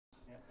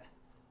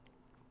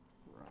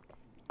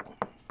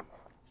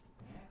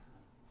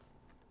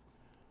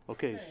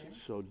Okay,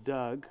 so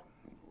Doug,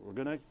 we're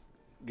gonna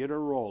get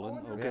her rolling,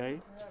 okay?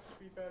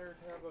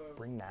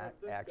 Bring that,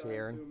 actually,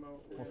 Aaron.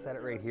 We'll set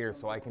it right here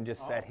so I can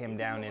just set him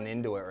down and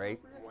into it, right?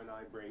 When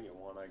I bring you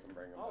one, I can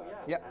bring him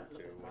back. Yeah.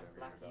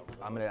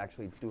 I'm gonna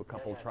actually do a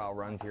couple trial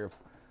runs here,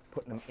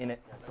 putting them in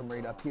it from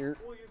right up here.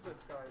 We'll use this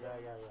guy.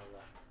 Yeah.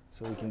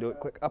 So we can do it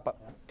quick. Up.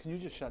 Can you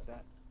just shut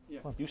that? Yeah.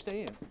 You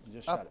stay in,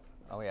 just Up. shut it.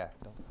 Oh yeah.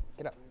 Don't.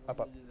 Get up. Up.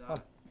 Up.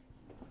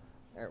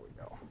 There we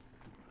go.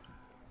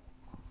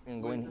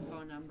 And go What's in. the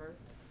phone number?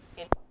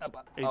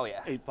 Up. Oh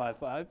yeah.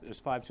 855 is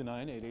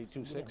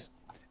 529-8826,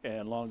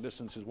 and long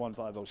distance is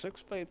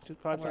 1506 Where are you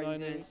 529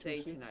 going to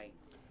stay tonight?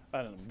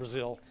 I don't know,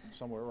 Brazil,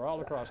 somewhere. We're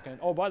all across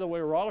Canada. Oh, by the way,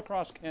 we're all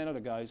across Canada,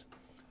 guys.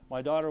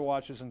 My daughter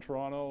watches in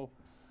Toronto.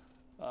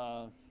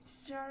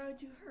 Shout out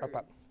to her.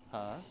 Up.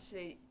 Huh?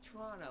 Say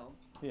Toronto.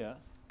 Yeah.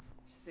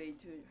 Say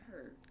to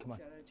her. Come on.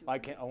 Shout out to I her.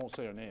 can't. I won't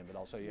say her name, but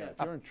I'll say yeah. Yeah.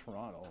 If you're in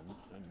Toronto,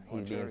 in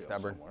He's being Ontario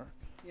stubborn. somewhere,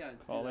 Yeah.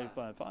 call do that.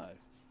 855.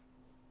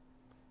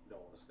 Don't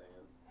want to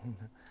stand.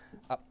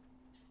 Up.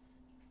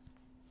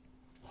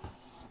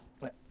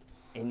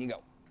 In you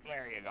go.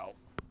 There you go.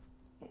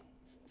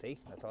 See?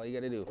 That's all you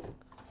got to do.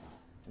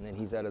 And then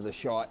he's out of the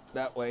shot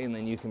that way, and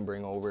then you can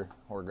bring over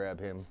or grab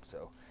him.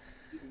 So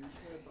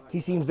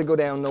he seems to go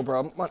down, no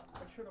problem. Come on.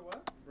 I should have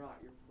what? Brought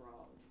your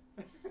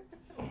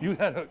frog. You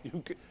had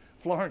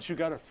Florence, you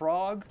got a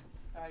frog?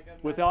 I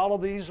got With that. all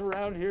of these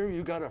around here,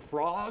 you got a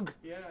frog?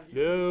 Yeah.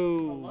 No.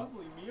 A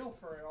lovely meal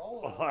for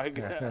all of Oh, us. I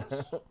guess.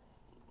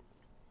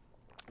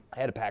 I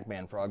had a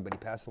Pac-Man frog, but he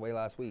passed away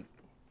last week.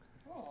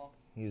 Oh.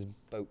 He's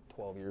about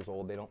 12 years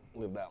old. They don't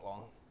live that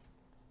long.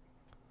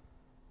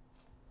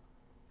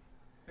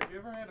 Have you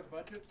ever had a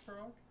budget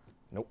frog?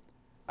 Nope.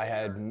 They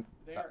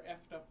They are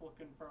effed up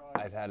looking frogs.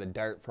 I've had a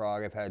dart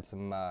frog. I've had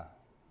some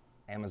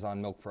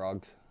Amazon milk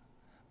frogs,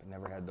 but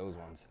never had those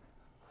ones.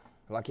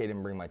 Lucky I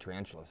didn't bring my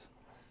tarantulas.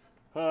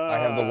 I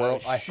have the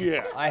world.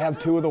 Shit. I have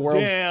two of the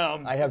world's.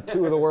 Damn. I have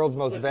two of the world's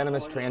most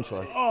venomous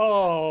tarantulas.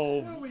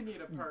 Oh, Well, we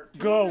need a part 2.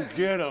 go then.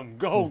 get them.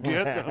 Go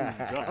get them,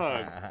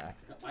 Doug.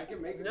 I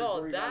can make it No,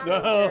 before you that.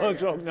 guys- No,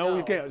 so- no,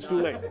 we can't. It's too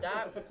late.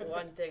 That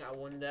one thing I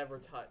will never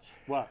touch.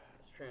 What?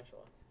 Is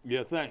tarantula.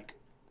 You think?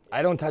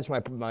 I don't touch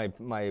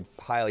my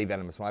highly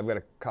venomous one. I've got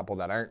a couple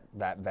that aren't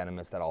that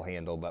venomous that I'll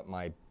handle, but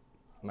my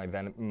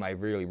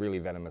really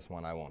venomous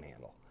one I won't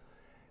handle.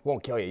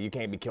 Won't kill you. You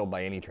can't be killed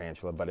by any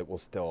tarantula, but it will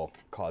still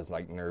cause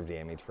like nerve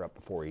damage for up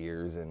to 4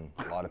 years and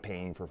a lot of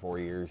pain for 4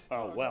 years.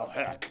 Oh, well,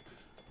 heck.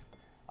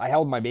 I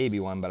held my baby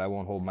one, but I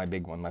won't hold my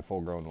big one, my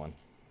full-grown one.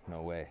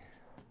 No way.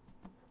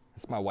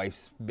 That's my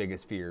wife's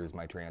biggest fear is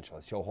my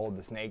tarantulas. She'll hold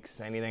the snakes,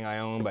 anything I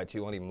own, but she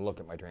won't even look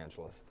at my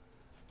tarantulas.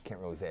 Can't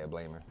really say I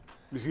blame her.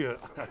 Yeah.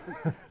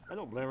 I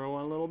don't blame her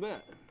one little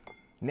bit.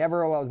 I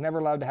was never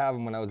allowed to have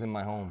them when I was in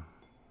my home.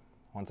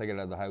 Once I get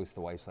out of the house,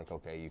 the wife's like,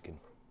 okay, you can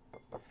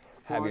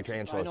have your Florence,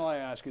 tarantulas. I know I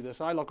ask you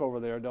this. I look over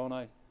there, don't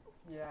I?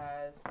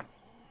 Yes.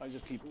 I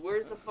just keep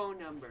Where's the phone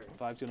number?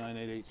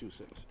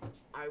 529-8826.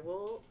 I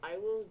will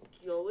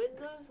go in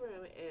those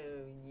room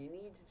and you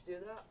need to do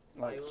that.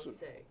 Right, I will so-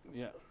 say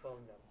Yeah, the phone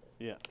number.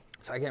 yeah.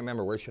 So I can't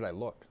remember, where should I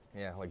look?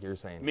 Yeah, like you're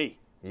saying. Me.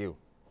 You.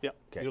 Yep.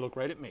 Okay. You look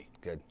right at me.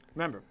 Good.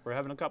 Remember, we're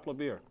having a couple of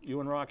beer. You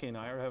and Rocky and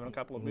I are having a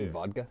couple of You need beer.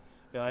 vodka?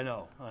 Yeah, I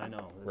know.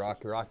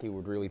 Rocky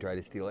would really try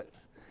to steal it.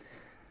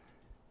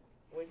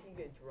 Would he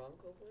get drunk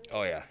over it?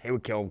 Oh yeah, it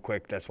would kill them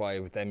quick. That's why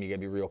with them you gotta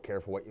be real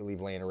careful what you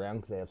leave laying around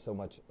because they have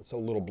so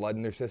little blood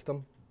in their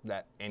system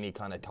that any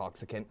kind of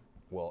toxicant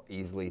will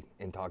easily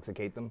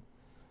intoxicate them.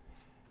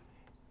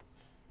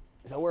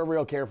 So we're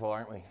real careful,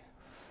 aren't we?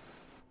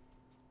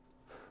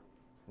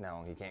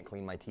 No, you can't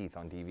clean my teeth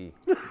on TV.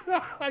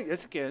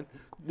 Yes, you can.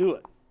 Do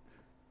it.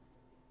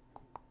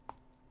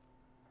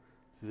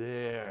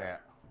 There.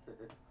 Yeah.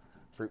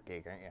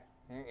 Fruitcake, aren't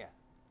you? Aren't you?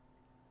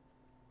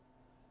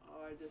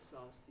 Oh, I just saw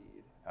seed.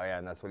 Oh yeah,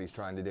 and that's what he's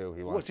trying to do.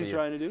 What's he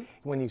trying to do?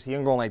 When you see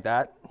him going like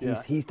that,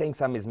 Yeah. he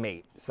thinks I'm his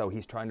mate. So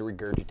he's trying to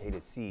regurgitate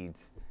his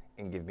seeds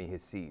and give me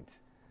his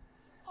seeds.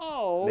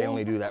 Oh. They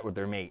only do that with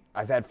their mate.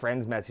 I've had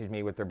friends message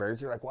me with their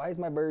birds. They're like, why is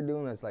my bird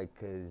doing this? Like,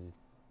 because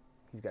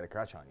he's got a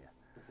crush on you.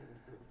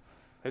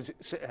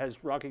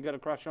 Has Rocky got a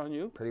crush on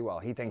you? Pretty well.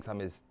 He thinks I'm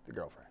his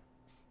girlfriend.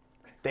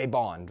 They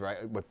bond, right?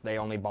 They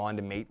only bond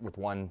and mate with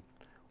one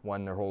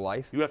their whole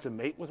life. You have to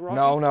mate with Rocky?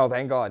 No,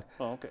 thank God.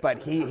 Oh, okay. But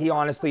he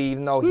honestly,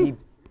 even though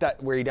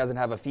where he doesn't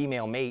have a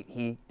female mate,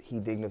 he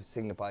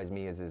signifies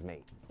me as his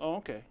mate. Oh,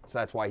 okay. So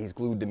that's why he's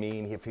glued to me,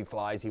 and if he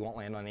flies, he won't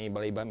land on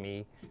anybody but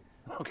me.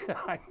 Okay,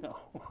 I know.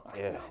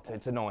 Yeah,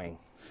 it's annoying.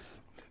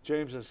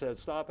 James has said,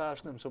 stop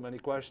asking him so many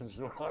questions.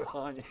 They're not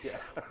on you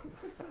yet.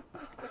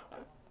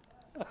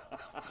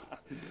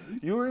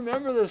 You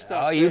remember this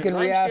stuff. Oh, you James. can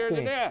I'm re-ask scared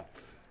to me. death.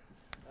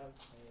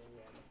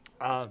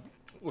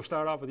 We'll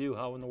start off with you.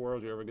 How in the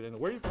world did you ever get into?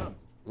 Where are you from?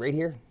 Right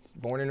here,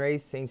 born and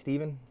raised, St.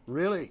 Stephen.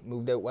 Really?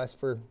 Moved out west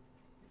for,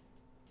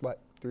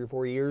 3 or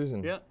 4 years,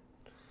 and Yeah.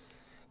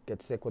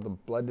 got sick with a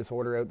blood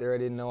disorder out there I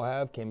didn't know I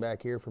have. Came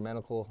back here for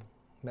medical,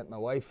 met my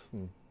wife,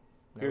 and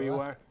Here you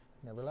left.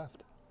 Never left.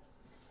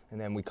 And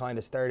then we kind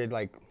of started,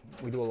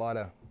 we do a lot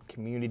of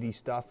community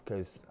stuff,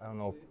 because I don't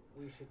know if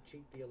we should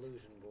cheat the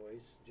illusion,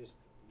 boys. Just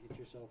get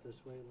yourself this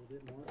way a little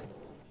bit more.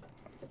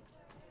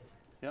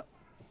 Yep.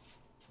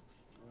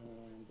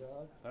 And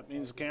Doug, That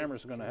means the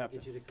cameras are going to have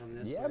get to. you to come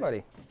this way. Yeah, buddy.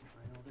 I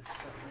know there's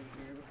stuff right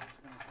here, but I'm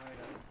just gonna try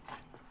to.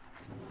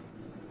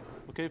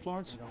 Okay,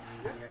 Florence? I don't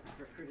need the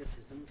extra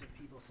criticisms of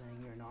people saying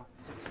you're not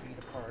 6 feet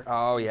apart.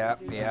 Oh, yeah,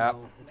 You yeah.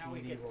 know, the Now we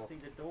TV get to will- see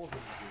the door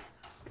hinges.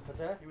 What's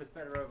that? It was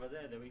better over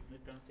there, that we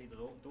don't see the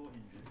door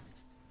hinges.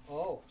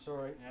 Oh,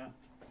 sorry. Yeah.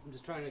 I'm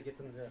just trying to get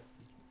them to.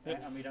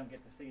 And we don't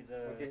get to see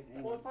the. Okay.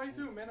 Well, if I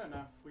zoom in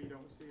enough, we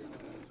don't see it.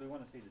 We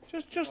want to see the.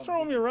 Just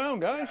throw me around,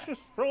 guys.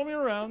 Just throw me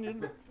around. It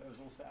was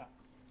all set up.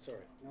 Sorry.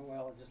 No,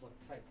 well, it just looked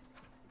tight.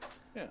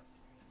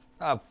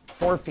 Yeah.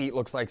 4 feet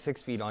looks like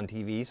 6 feet on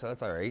TV, so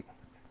that's all right.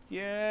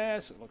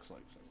 Yes, it looks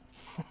like so.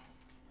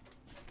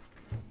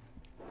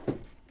 That's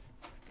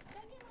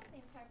your last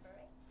name Harper,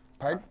 right?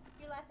 Pardon?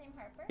 Your last name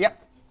Harper? Yep.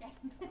 Just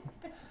checking.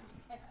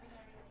 That's for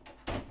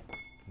no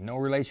reason. No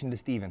relation to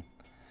Steven.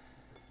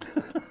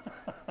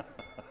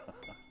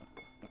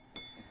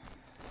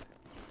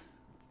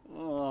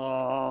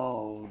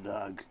 Oh,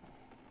 Doug.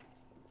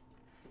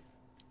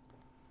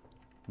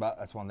 But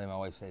that's one thing my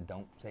wife said,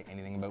 don't say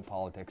anything about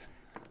politics.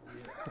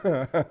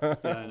 Yeah,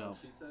 I know.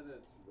 She said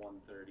it's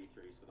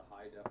 133, so the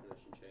high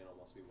definition channel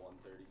must be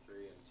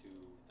 133 and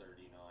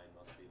 239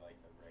 must be like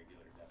the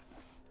regular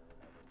definition or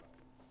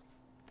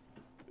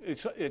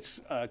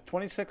whatever. It's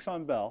 26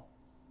 on Bell,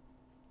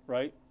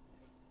 right?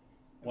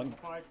 And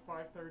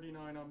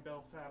 539 on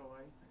Bell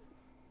Satellite.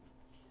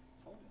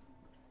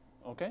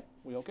 Okay,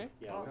 we okay?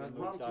 Yeah.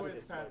 Pop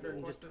twist, Patrick.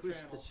 And What's just the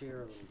twist channel? the chair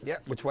a little bit. Yeah,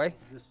 which way?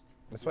 This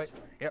This way?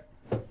 Yep.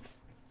 Here,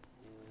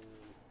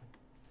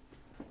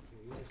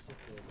 you just sit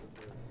there.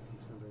 I'm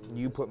just gonna bring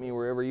You this put me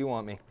wherever you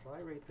want me. Try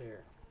right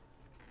there.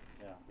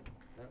 Yeah.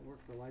 That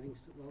worked. The lighting,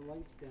 the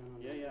lights down on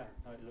Yeah, there.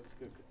 yeah. No, it looks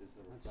good because there's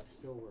a That should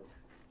still work.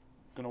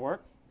 Gonna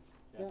work?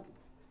 Yeah.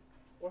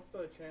 What's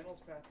the channels,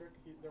 Patrick?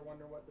 They're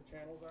wondering what the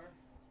channels are.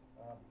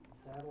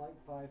 Satellite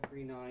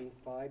 539,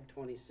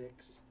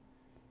 526,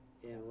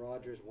 and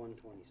Rogers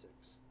 126.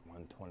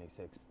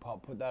 126.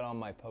 Put that on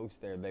my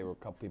post there. A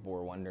couple people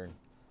were wondering.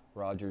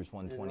 Rogers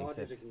And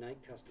Rogers 126.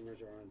 Ignite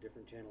customers are on a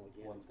different channel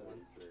again. It's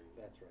 133.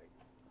 That's right.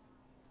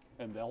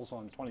 And Bell's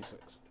on 26.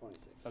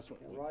 26. That's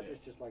what Yeah, we Rogers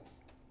did. just likes.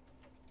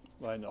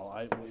 I know,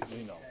 we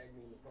know. Tag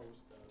me in the post,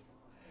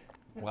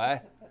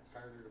 What? It's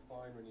harder to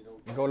find when you don't.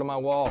 Go to my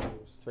wall.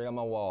 It's right on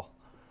my wall.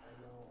 I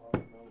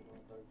know, no,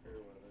 Doug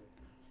Fairweather.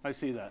 I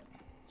see that.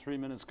 3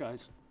 minutes,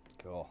 guys.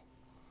 Cool.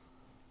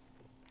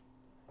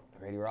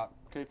 Ready, rock?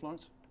 Okay,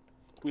 Florence?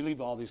 We leave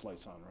all these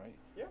lights on, right?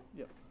 Yeah.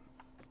 Yep.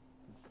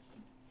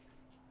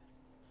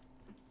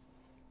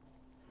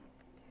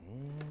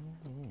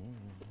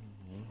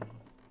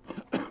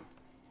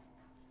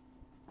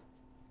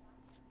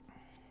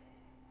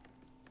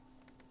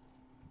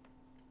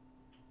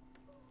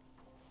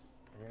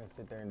 You're gonna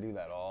sit there and do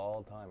that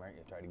all the time, aren't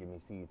you? Try to give me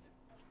seats.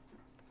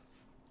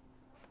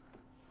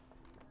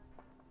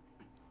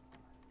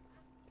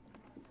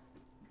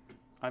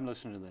 I'm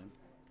listening to them.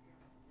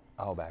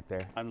 Oh, back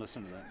there. I'm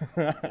listening to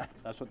them.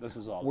 That's what this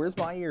is all Where's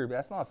my ear?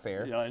 That's not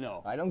fair. Yeah, I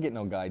know. I don't get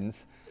no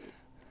guidance.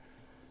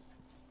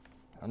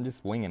 I'm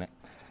just winging it.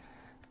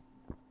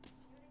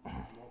 What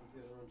was the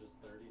other one, just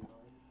 39?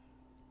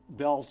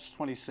 Bell's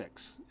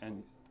 26,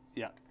 and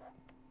yeah.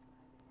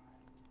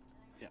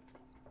 Yeah.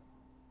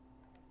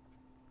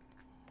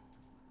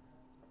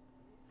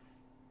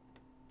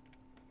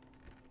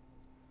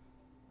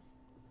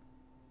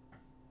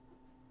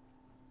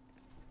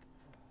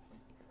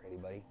 Ready,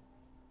 buddy?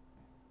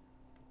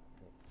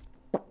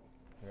 You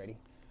ready?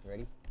 You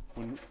ready?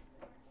 When,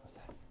 What's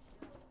that?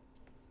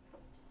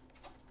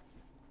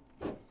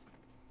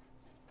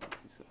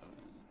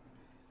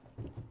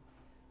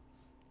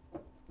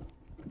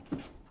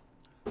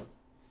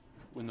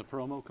 when the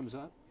promo comes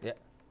up, Yeah.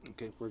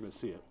 okay, we're gonna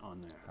see it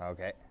on there.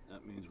 Okay.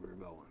 That means we're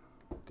going.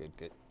 Good,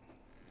 good.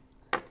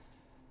 Okay,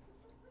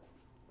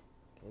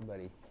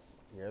 buddy.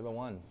 You're the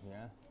one.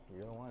 Yeah,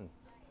 you're the one.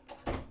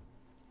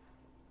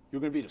 You're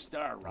gonna be the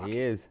star, Rocky. He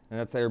is. And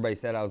that's what everybody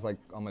said. I was like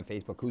on my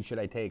Facebook, who should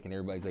I take? And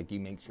everybody's like, you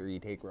make sure you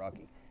take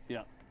Rocky.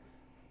 Yeah.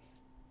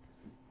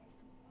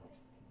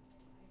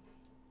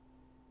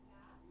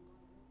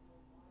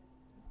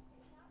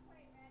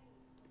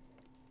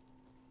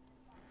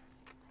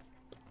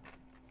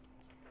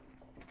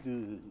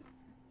 Good.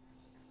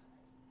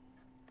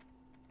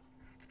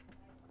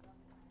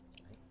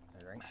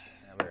 Have a drink?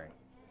 Have a drink.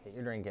 Get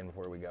your drink in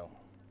before we go.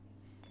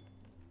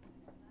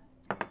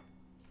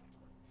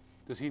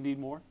 Does he need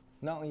more?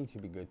 No, he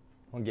should be good.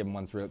 I'll give him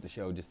one throughout the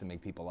show just to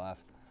make people laugh.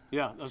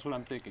 Yeah, that's what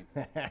I'm thinking.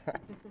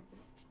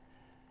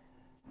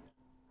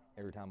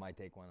 Every time I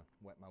take one,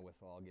 wet my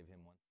whistle, I'll give him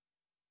one.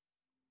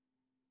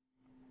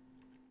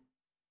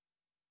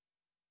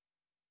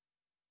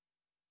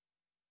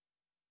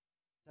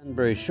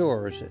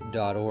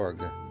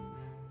 SunburyShores.org.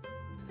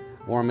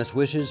 Warmest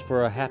wishes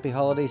for a happy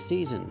holiday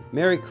season.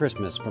 Merry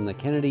Christmas from the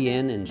Kennedy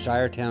Inn and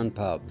Shiretown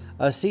Pub,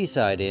 a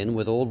seaside inn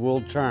with old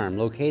world charm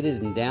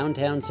located in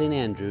downtown St.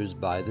 Andrews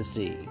by the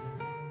sea.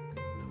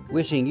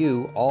 wishing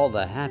you all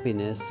the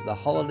happiness the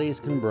holidays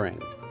can bring.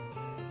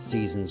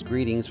 Season's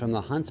greetings from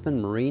the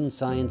Huntsman Marine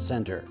Science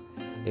Center.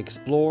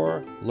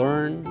 Explore,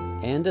 learn,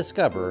 and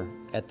discover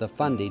at the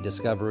Fundy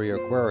Discovery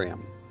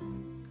Aquarium.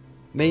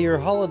 May your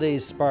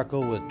holidays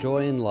sparkle with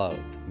joy and love.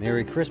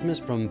 Merry Christmas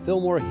from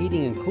Fillmore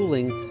Heating and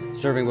Cooling,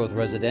 serving both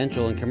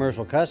residential and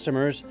commercial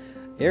customers,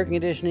 air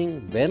conditioning,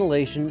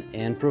 ventilation,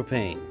 and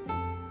propane.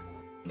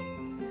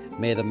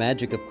 May the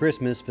magic of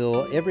Christmas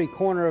fill every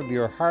corner of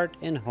your heart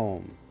and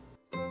home.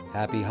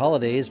 Happy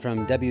holidays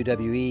from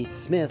WWE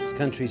Smith's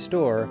Country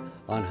Store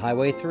on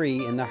Highway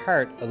 3 in the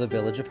heart of the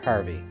village of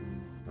Harvey.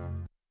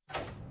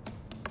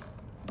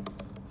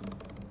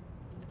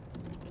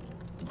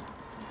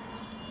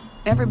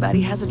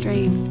 Everybody has a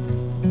dream.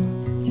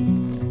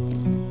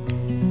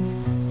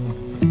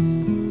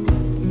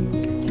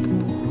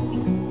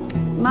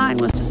 Mine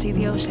was to see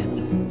the ocean.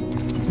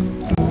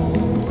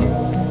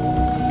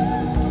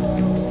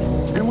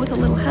 And with a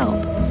little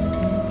help,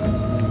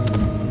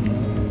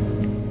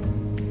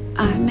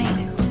 I made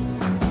it.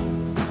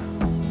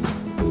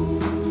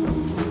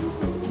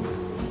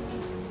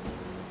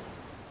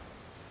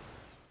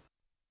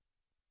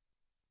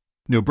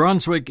 New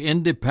Brunswick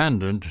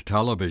Independent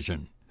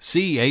Television.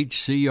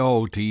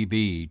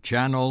 CHCO-TV,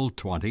 Channel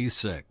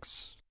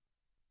 26.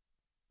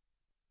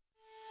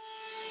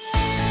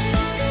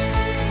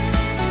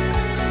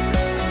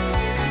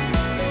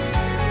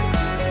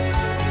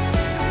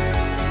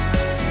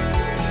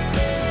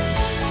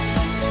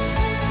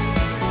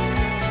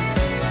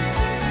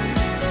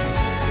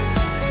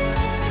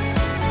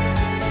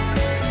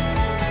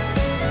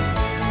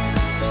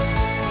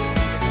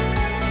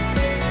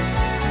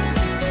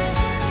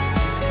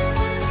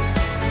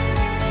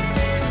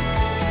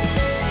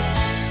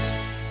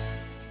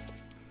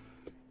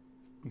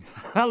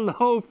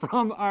 Hello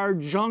from our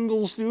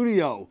jungle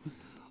studio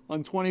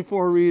on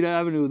 24 Reed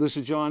Avenue. This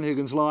is John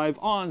Higgins live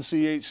on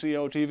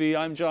CHCO-TV.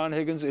 I'm John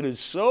Higgins. It is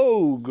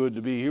so good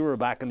to be here. We're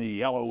back in the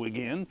yellow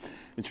again.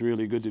 It's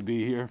really good to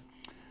be here.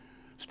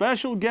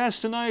 Special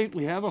guest tonight.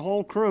 We have a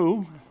whole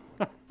crew.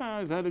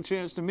 I've had a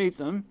chance to meet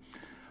them.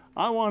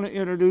 I want to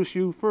introduce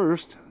you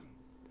first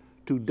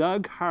to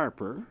Doug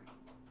Harper.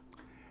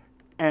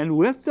 And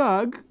with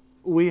Doug,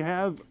 we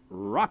have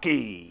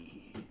Rocky.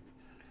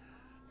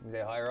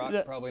 Say hi,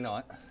 Rock? Probably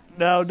not.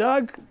 Now,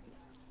 Doug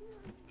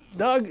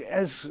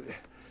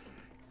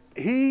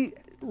he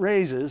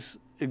raises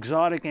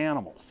exotic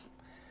animals.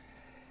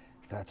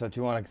 That's what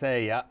you want to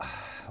say, yeah.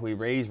 We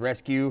raise,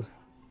 rescue,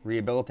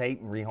 rehabilitate,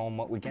 and rehome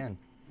what we can.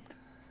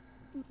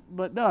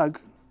 But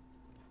Doug,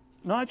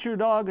 not your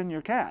dog and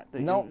your cat.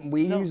 No,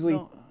 we usually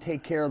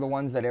take care of the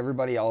ones that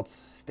everybody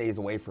else stays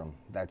away from.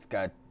 That's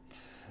got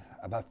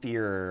about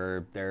fear,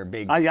 or they're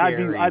big,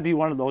 scary. I'd be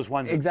one of those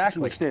ones that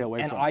would stay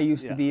away from. And I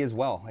used to be as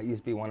well. I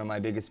used to be one of my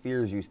biggest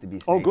fears, used to be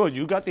snakes. Oh, good.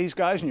 You got these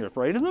guys and you're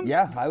afraid of them?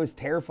 Yeah, I was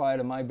terrified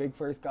of my big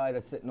first guy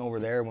that's sitting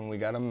over there when we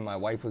got him. My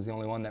wife was the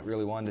only one that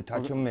really wanted to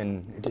touch him,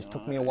 and it just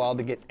took me a while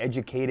to get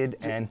educated.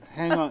 And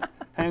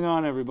hang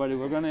on, everybody.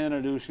 We're going to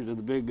introduce you to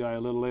the big guy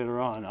a little later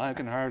on. I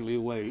can hardly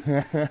wait.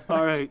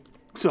 All right.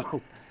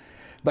 So.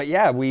 But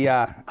yeah, we.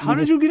 How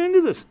did you get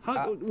into this?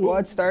 Well,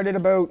 it started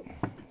about.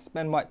 It's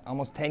been what,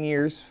 almost 10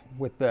 years.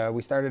 With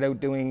we started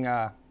out doing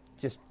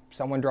just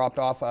someone dropped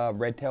off a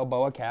red-tailed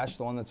boa cache,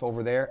 the one that's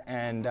over there,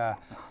 and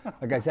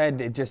like I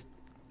said, it just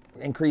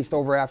increased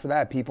over after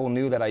that. People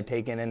knew that I'd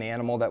taken an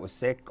animal that was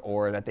sick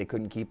or that they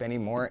couldn't keep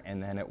anymore,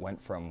 and then it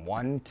went from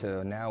one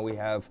to now we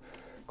have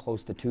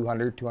close to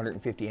 200,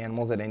 250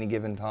 animals at any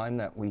given time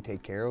that we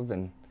take care of.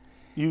 And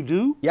you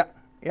do? Yeah,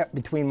 yeah.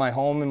 Between my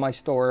home and my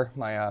store,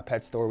 my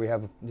pet store, we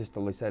have just,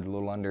 like I said, a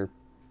little under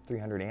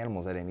 300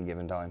 animals at any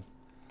given time.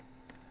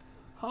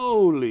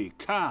 Holy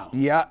cow!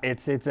 Yeah,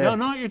 it's no,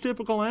 not your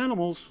typical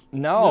animals.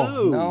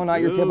 No,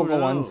 not your typical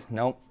ones.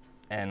 Nope.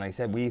 And like I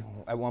said, we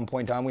at one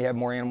point in time we had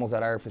more animals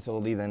at our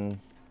facility than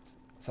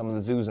some of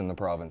the zoos in the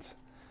province.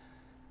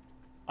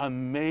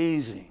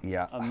 Amazing.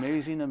 Yeah.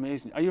 Amazing,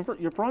 amazing. Are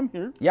you're from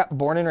here? Yeah,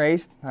 born and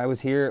raised. I was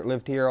here,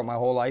 lived here my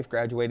whole life.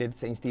 Graduated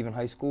St. Stephen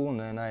High School, and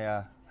then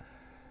I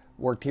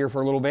worked here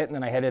for a little bit, and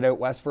then I headed out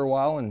west for a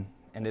while, and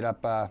ended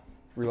up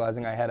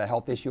realizing I had a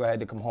health issue I had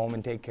to come home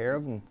and take care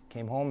of, and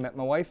came home, met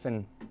my wife,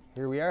 and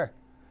here we are.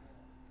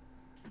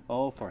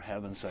 Oh, for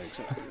heaven's sakes.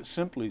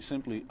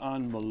 Simply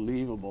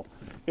unbelievable.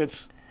 I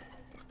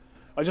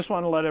just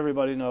want to let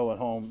everybody know at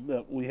home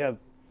that we have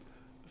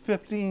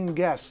 15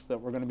 guests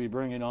that we're going to be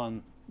bringing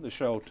on the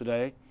show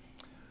today.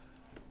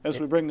 As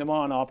we bring them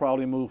on, I'll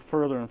probably move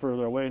further and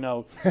further away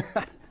now.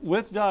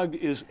 With Doug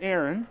is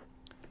Aaron,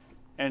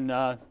 and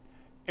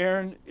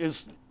Aaron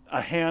is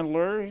a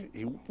handler.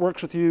 He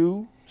works with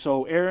you.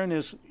 So Aaron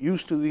is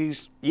used to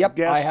these guests.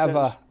 I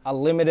have a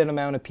limited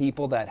amount of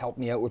people that help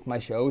me out with my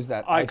shows.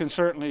 That I can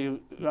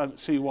certainly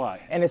see why.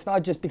 And it's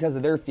not just because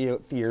of their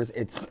fears.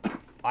 It's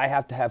I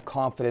have to have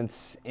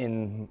confidence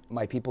in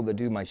my people that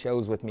do my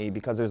shows with me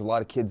because there's a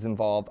lot of kids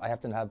involved. I have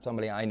to have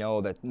somebody I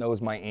know that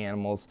knows my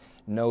animals,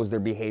 knows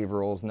their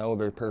behaviorals, know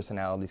their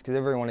personalities, because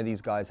every one of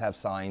these guys have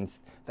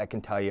signs that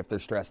can tell you if they're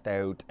stressed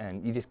out,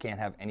 and you just can't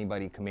have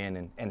anybody come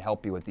in and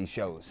help you with these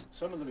shows.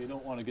 Some of them you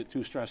don't want to get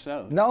too stressed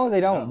out. No, they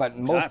don't, No, but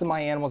most exactly. of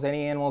my animals,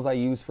 any animals I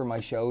use for my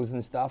shows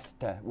and stuff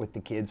with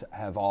the kids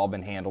have all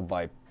been handled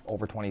by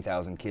over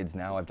 20,000 kids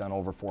now. I've done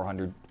over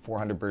 400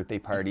 birthday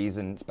parties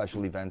and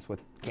special events with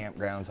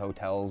campgrounds,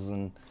 hotels,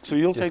 and So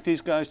you'll take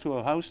these guys to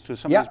a house, to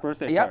somebody's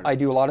birthday yeah, party? I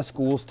do a lot of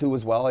schools too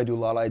as well. I do a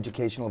lot of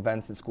educational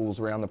events at schools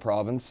around the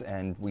province,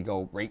 and we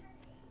go right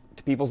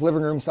to people's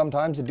living rooms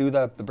sometimes to do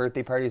the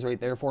birthday parties right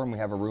there for them. We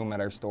have a room at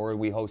our store.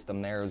 We host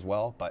them there as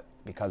well, but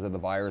because of the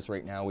virus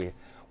right now, we've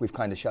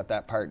kind of shut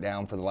that part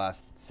down for the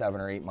last 7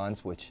 or 8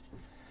 months, which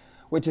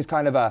is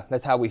kind of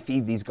that's how we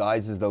feed these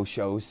guys, is those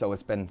shows. So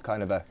it's been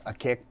kind of a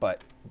kick,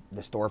 but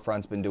the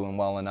storefront's been doing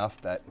well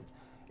enough that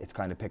it's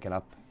kind of picking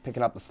up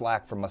the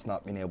slack from us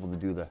not being able to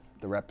do the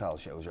reptile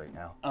shows right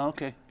now.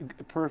 Okay,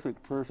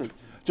 perfect, perfect.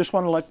 Just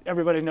want to let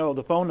everybody know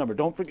the phone number.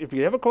 Don't forget, if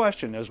you have a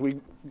question as we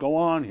go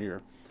on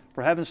here,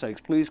 for heaven's sakes,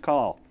 please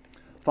call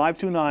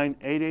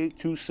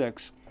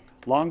 529-8826.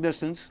 Long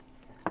distance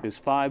is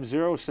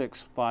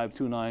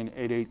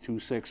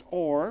 506-529-8826,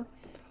 or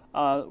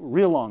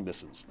real long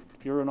distance,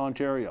 if you're in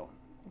Ontario,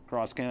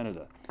 across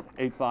Canada,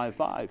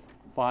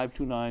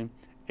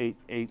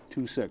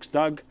 855-529-8826.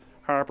 Doug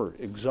Harper,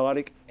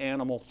 exotic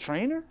animal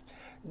trainer?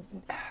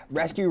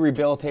 Rescue,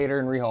 rehabilitator,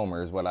 and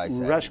rehomer is what I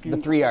say. Rescue. The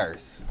 3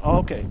 R's.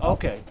 Okay.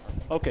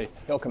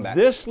 He'll come back.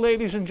 This,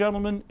 ladies and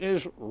gentlemen,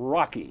 is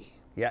Rocky.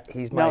 Yeah,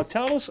 he's my... Now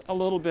tell us a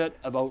little bit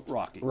about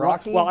Rocky.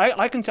 Rocky? Well,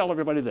 I can tell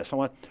everybody this.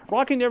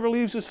 Rocky never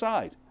leaves his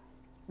side.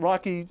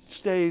 Rocky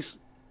stays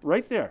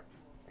right there.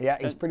 Yeah,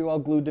 he's pretty well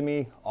glued to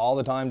me all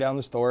the time down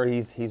the store.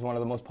 He's one of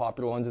the most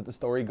popular ones at the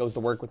store. He goes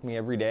to work with me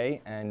every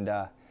day, and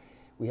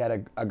we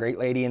had a great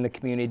lady in the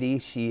community.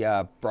 She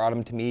brought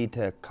him to me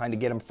to kind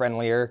of get him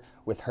friendlier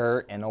with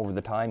her, and over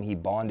the time he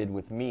bonded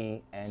with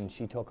me, and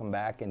she took him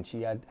back, and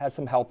she had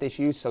some health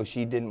issues, so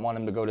she didn't want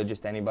him to go to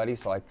just anybody,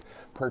 so I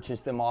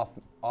purchased him off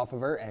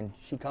of her, and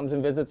she comes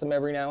and visits him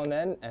every now and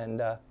then,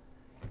 and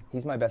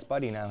he's my best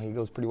buddy now. He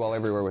goes pretty well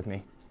everywhere with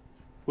me.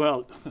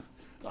 Well,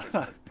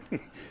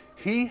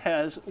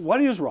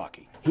 what is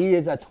Rocky? He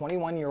is a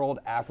 21-year-old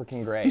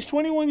African Grey. He's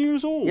 21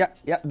 years old. Yeah,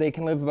 they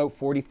can live about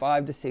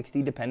 45 to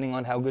 60, depending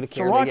on how good a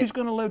care So they Rocky's get.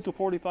 going to live to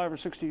 45 or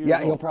 60 years old?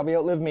 Yeah, he'll probably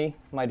outlive me.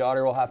 My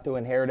daughter will have to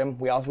inherit him.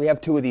 We have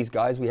 2 of these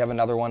guys. We have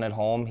another one at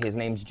home. His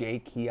name's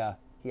Jake. He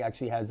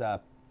actually has a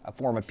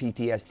form of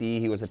PTSD.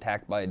 He was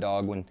attacked by a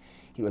dog when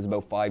he was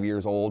about 5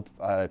 years old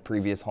at a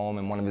previous home,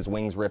 and one of his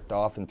wings ripped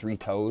off and 3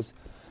 toes.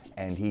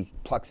 And he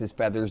plucks his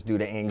feathers due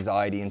to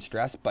anxiety and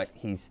stress, but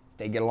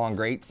they get along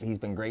great. He's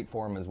been great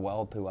for him as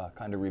well to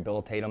kind of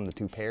rehabilitate them, the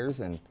 2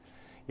 pairs. And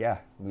yeah,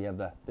 we have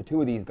the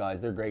 2 of these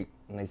guys. They're great,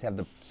 and they have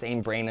the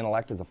same brain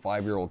intellect as a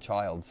 5-year-old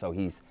child. So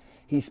he's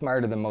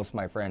smarter than most of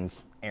my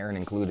friends, Aaron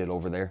included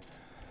over there.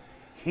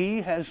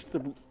 He has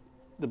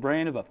the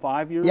brain of a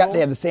 5-year-old? Yeah,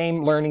 they have the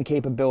same learning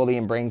capability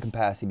and brain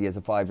capacity as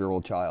a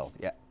 5-year-old child.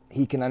 Yeah.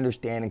 He can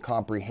understand and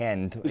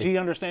comprehend. Is he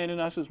understanding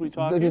us as we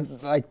talk?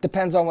 Like,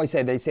 depends on what I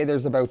say. They say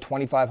there's about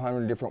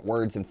 2,500 different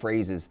words and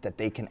phrases that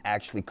they can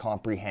actually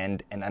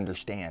comprehend and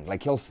understand.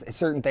 Like,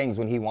 certain things,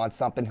 when he wants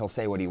something, he'll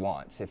say what he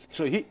wants.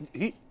 So he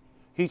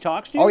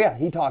talks to you? Oh yeah,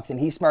 he talks, and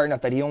he's smart enough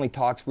that he only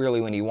talks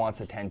really when he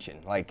wants attention.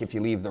 Like if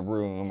you leave the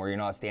room or you're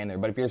not standing there.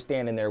 But if you're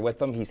standing there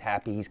with him, he's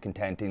happy, he's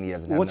content, and he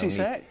doesn't have What's no he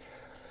need. say?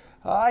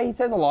 He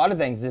says a lot of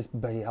things. Just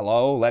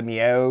hello, let me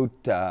out.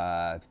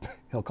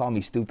 He'll call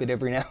me stupid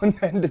every now and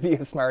then to be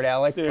a smart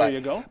aleck. There you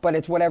go. But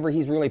it's whatever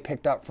he's really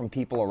picked up from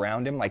people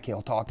around him. Like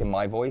he'll talk in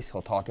my voice,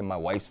 he'll talk in my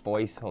wife's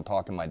voice, he'll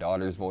talk in my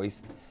daughter's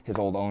voice, his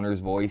old owner's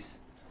voice.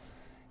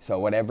 So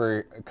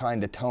whatever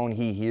kind of tone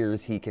he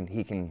hears, he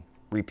can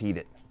repeat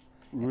it.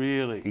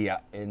 Really? Yeah,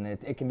 and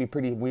it can be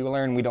pretty. We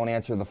learn we don't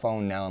answer the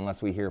phone now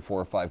unless we hear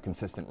 4 or 5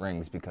 consistent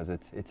rings because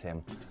it's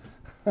him.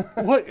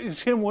 What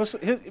is him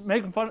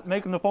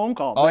making the phone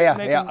call? Oh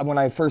yeah. When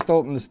I first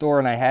opened the store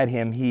and I had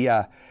him,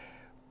 I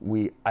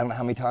don't know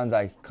how many times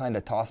I kind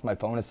of tossed my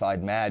phone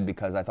aside mad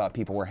because I thought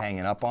people were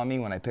hanging up on me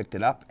when I picked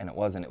it up, and it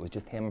wasn't. It was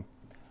just him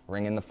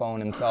ringing the phone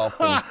himself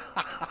and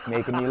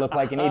making me look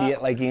like an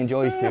idiot like he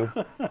enjoys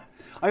to.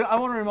 I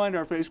want to remind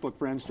our Facebook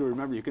friends to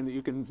remember you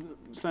can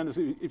send us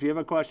if you have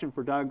a question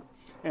for Doug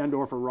and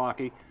or for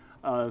Rocky,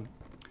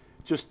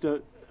 just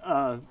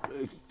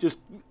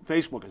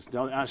Facebook us.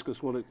 Ask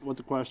us what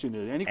the question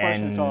is. Any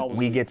question and at all.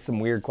 We get some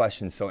weird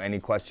questions, so any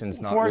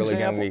questions not for really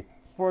example, going to be.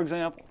 For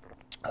example.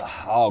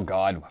 Oh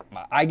God,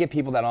 I get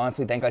people that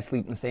honestly think I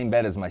sleep in the same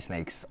bed as my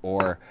snakes,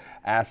 or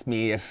ask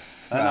me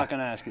if. I'm not going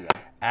to ask you that.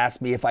 Ask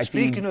me if I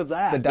Speaking feed of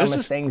that, the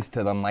dumbest things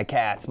to them, my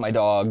cats, my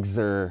dogs,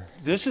 or.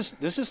 This is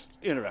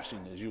interesting,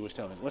 as you was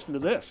telling me. Listen to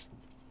this.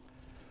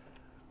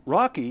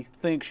 Rocky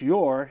thinks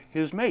you're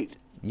his mate.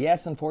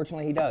 Yes,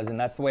 unfortunately he does, and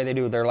that's the way they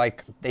do.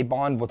 They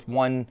bond with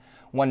one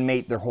one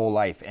mate their whole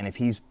life. And if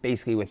he's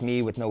basically with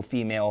me with no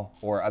female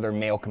or other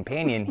male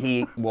companion,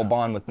 he will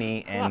bond with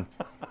me and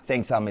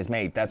thinks I'm his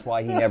mate. That's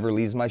why he never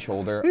leaves my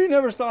shoulder. He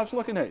never stops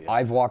looking at you.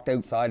 I've walked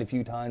outside a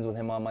few times with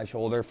him on my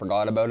shoulder,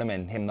 forgot about him,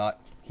 and him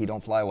not, he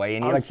don't fly away.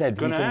 And he, like I said,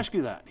 gonna ask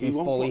you that. He's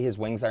fully, his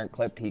wings aren't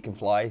clipped. He can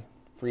fly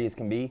free as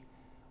can be.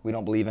 We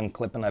don't believe in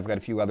clipping. I've got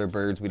a few other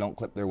birds. We don't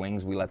clip their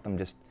wings. We let them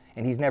just,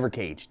 and he's never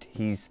caged.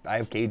 I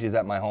have cages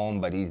at my home,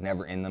 but he's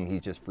never in them.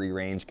 He's just free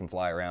range, can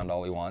fly around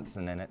all he wants,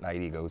 and then at night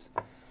he goes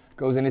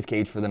in his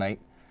cage for the night.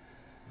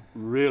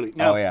 Really?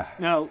 Now, oh yeah.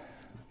 Now,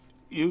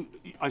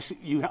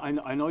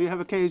 I know you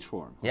have a cage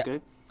for him. Yeah.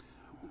 Okay.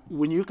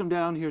 When you come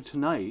down here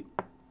tonight,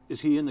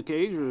 is he in the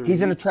cage or? He's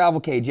in a travel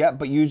cage, yeah.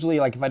 But usually,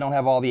 like if I don't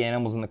have all the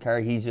animals in the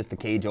car, he's just the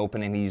cage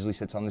open, and he usually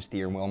sits on the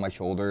steering wheel on my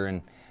shoulder,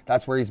 and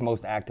that's where he's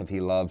most active. He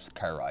loves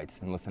car rides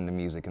and listening to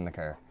music in the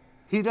car.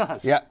 He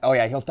does? Yeah. Oh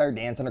yeah. He'll start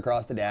dancing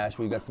across the dash.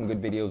 We've got some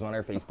good videos on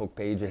our Facebook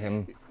page of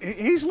him.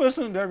 He's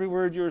listening to every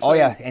word you're saying. Oh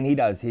yeah, and he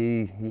does.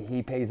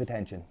 He pays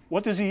attention.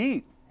 What does he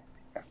eat?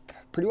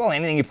 Pretty well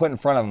anything you put in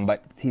front of him,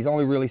 but he's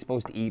only really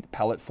supposed to eat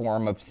pellet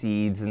form of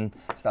seeds and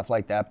stuff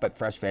like that, but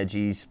fresh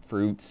veggies,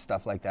 fruits,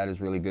 stuff like that is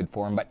really good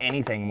for him. But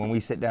anything, when we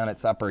sit down at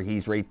supper,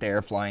 he's right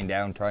there flying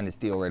down, trying to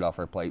steal right off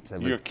our plates.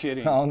 You're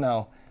kidding. Oh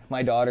no.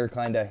 My daughter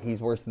he's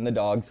worse than the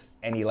dogs,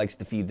 and he likes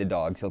to feed the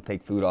dogs. He'll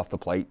take food off the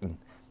plate and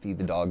feed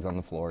the dogs on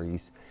the floor.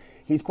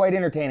 He's quite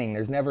entertaining.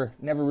 There's never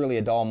really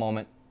a dull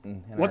moment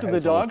in What do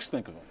the dogs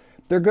think of him?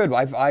 They're good.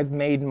 I've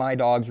made my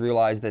dogs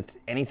realize that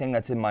anything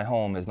that's in my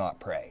home is not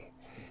prey.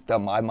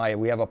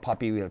 We have a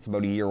puppy that's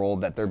about a year old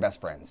that they're best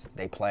friends.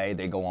 They play,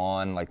 they go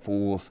on like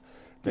fools.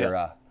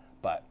 But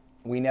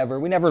we never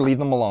leave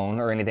them alone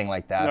or anything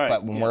like that. Right,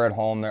 but when we're at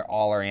home,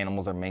 all our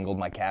animals are mingled.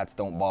 My cats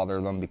don't bother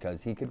them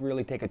because he could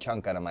really take a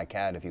chunk out of my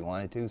cat if he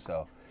wanted to.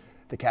 So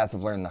the cats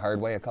have learned the hard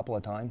way a couple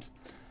of times.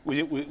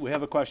 We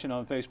have a question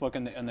on Facebook,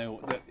 and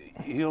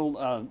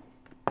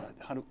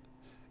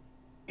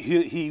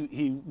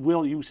he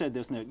will. You said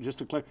this, Nick. Just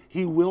to clear,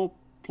 he will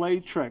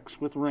play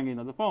tricks with ringing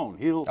of the phone.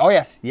 Oh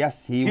yes,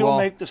 he'll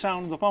make the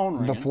sound of the phone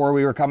ringing. Before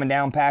we were coming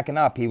down packing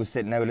up, he was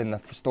sitting out in the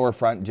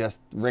storefront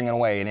just ringing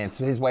away, and it's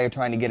his way of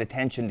trying to get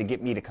attention to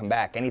get me to come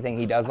back. Anything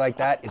he does like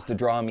that is to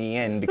draw me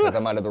in because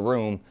I'm out of the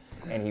room,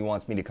 and he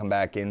wants me to come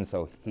back in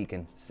so he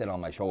can sit on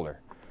my shoulder.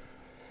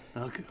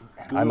 Okay.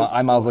 I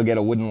might as well get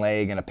a wooden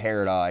leg and a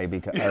parrot eye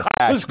because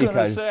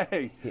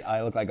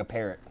I look like a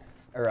parrot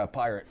or a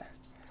pirate.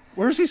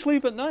 Where does he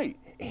sleep at night?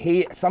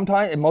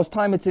 Most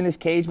time it's in his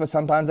cage, but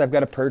sometimes I've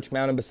got a perch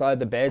mounted beside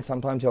the bed.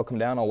 Sometimes he'll come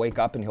down, I'll wake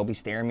up and he'll be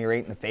staring me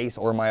right in the face,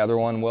 or my other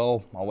one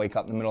will. I'll wake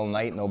up in the middle of the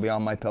night and they'll be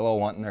on my pillow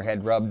wanting their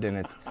head rubbed,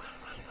 and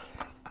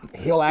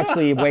he'll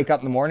actually wake up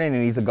in the morning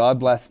and he's a God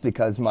bless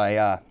because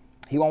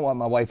he won't want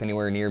my wife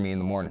anywhere near me in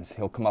the mornings.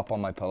 He'll come up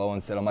on my pillow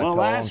and sit on my pillow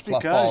and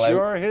fluff all out. Well, that's because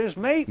you're his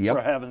mate,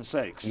 for heaven's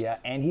sakes. Yeah,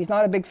 and he's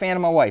not a big fan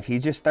of my wife.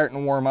 He's just starting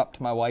to warm up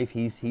to my wife.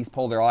 He's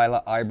pulled her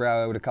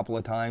eyebrow out a couple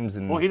of times.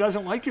 And well, he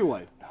doesn't like your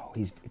wife. No,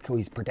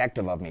 he's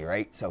protective of me,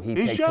 right? So he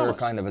takes her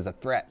kind of as a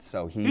threat.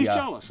 So he's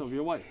jealous of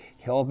your wife.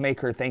 He'll make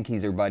her think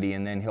he's her buddy,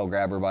 and then he'll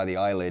grab her by the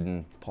eyelid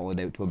and pull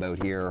it out to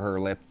about here, or her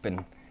lip,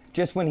 and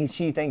just when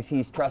she thinks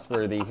he's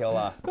trustworthy,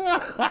 he'll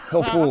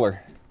fool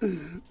her.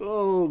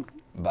 Oh.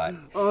 But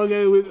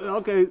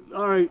okay,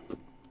 all right.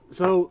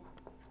 So,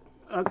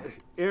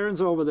 Aaron's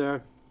over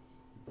there.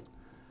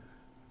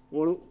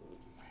 You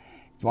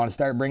want to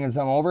start bringing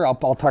some over? I'll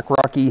tuck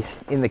Rocky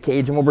in the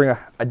cage, and we'll bring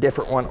a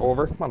different one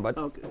over. Come on, bud.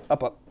 Okay.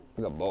 Up.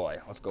 Good boy.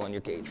 Let's go in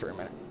your cage for a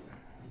minute.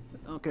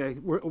 Okay.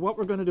 What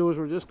we're going to do is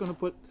we're just going to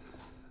put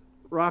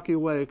Rocky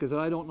away because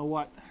I don't know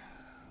what.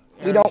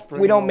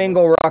 We don't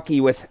mingle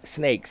Rocky with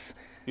snakes.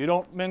 You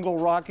don't mingle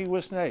Rocky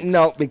with snakes?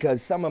 No,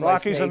 because some of my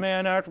snakes... Rocky's a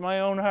man after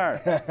my own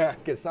heart.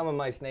 Because some of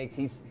my snakes,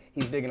 he's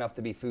big enough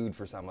to be food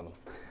for some of them.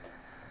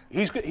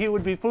 He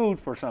would be food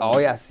for some of them. Oh,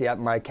 yes. Yeah,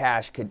 my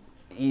Cash could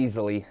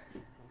easily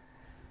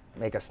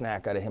make a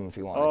snack out of him if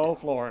he wanted to. Oh,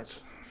 Florence.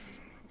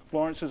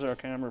 Florence is our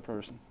camera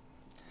person.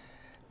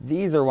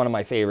 These are one of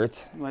my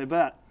favorites. I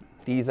bet.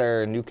 These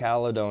are New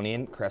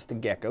Caledonian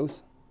crested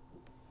geckos.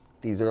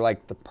 These are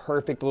like the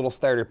perfect little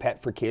starter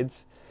pet for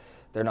kids.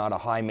 They're not a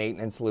high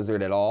maintenance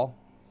lizard at all.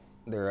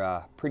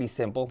 They're pretty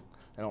simple.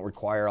 They don't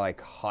require like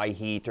high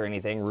heat or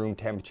anything. Room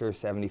temperature,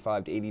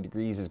 75 to 80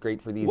 degrees is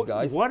great for these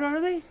guys. What are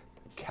they?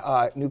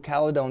 New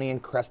Caledonian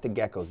crested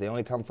geckos. They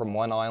only come from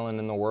one island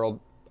in the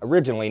world.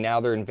 Originally, now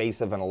they're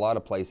invasive in a lot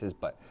of places,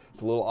 but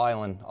it's a little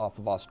island off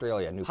of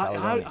Australia, New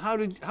Caledonia.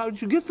 How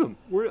did you get them?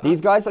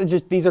 These guys are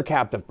these are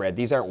captive bred.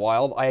 These aren't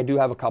wild. I do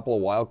have a couple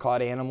of wild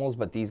caught animals,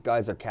 but these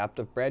guys are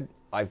captive bred.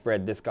 I've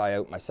bred this guy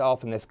out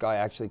myself, and this guy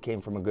actually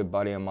came from a good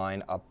buddy of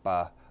mine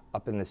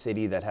up in the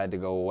city that had to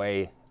go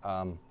away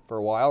for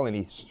a while, and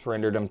he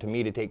surrendered them to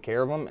me to take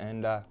care of them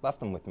and left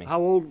them with me.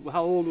 How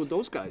old would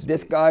those guys be?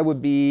 This guy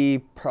would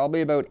be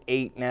probably about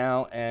 8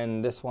 now,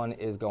 and this one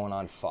is going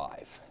on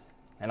 5.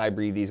 And I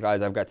breed these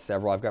guys. I've got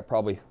several. I've got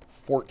probably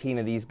 14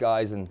 of these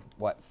guys and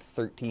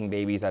 13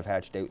 babies I've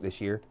hatched out this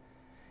year.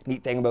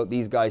 Neat thing about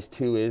these guys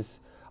too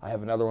is I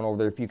have another one over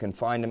there. If you can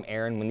find them,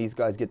 Aaron, when these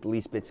guys get the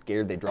least bit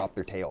scared, they drop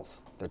their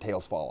tails. Their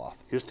tails fall off.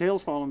 His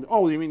tail's falling.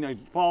 Oh, you mean it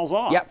falls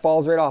off? Yeah,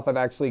 falls right off. I've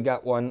actually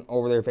got one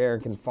over there if Aaron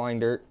can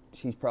find her.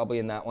 She's probably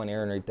in that one,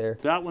 Aaron, right there.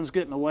 That one's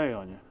getting away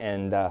on you.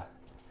 And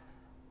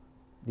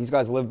these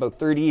guys live about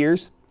 30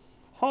 years.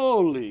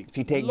 Holy if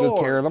you take Lord.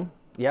 good care of them.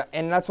 Yeah,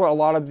 and that's what a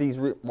lot of these,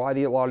 why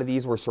a lot of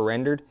these were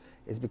surrendered,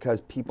 is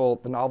because people,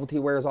 the novelty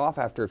wears off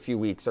after a few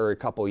weeks or a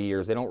couple of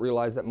years. They don't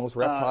realize that most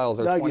reptiles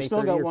are Doug, 20, you still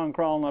 30 got years. one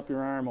crawling up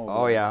your arm over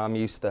Oh there. yeah, I'm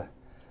used to.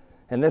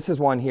 And this is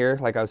one here,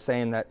 like I was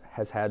saying, that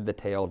has had the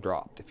tail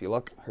dropped. If you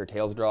look, her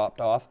tail's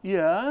dropped off.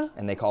 Yeah.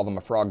 And they call them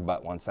a frog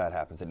butt once that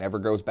happens. It never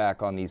grows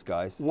back on these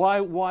guys.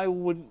 Why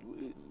would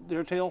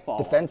their tail fall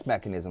off? Defense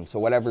mechanism. So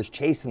whatever's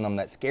chasing them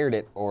that scared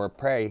it or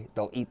prey,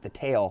 they'll eat the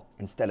tail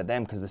instead of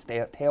them, because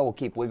the tail will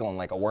keep wiggling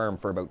like a worm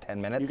for about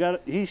 10 minutes. You got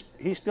it.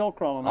 He's still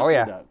crawling up. Oh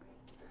yeah. Doug.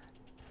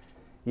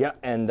 Yeah,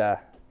 and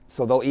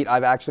so they'll eat.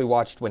 I've actually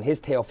watched when his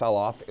tail fell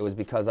off. It was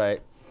because I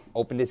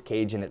opened his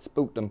cage and it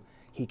spooked him.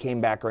 He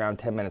came back around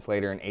 10 minutes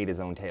later and ate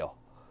his own tail.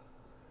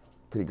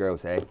 Pretty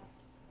gross, eh?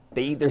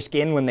 They eat their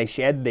skin when they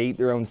shed. They eat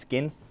their own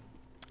skin.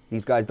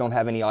 These guys don't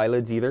have any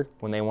eyelids either.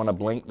 When they want to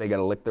blink, they got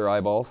to lick their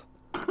eyeballs.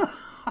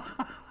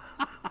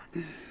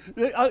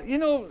 You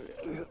know,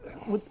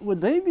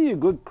 would they be a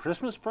good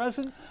Christmas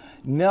present?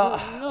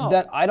 No,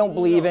 that I don't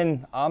believe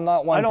in. I'm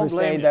not one per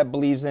se you. that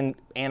believes in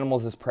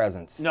animals as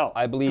presents. No,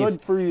 I believe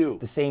good for you.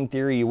 The same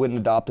theory, you wouldn't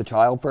adopt a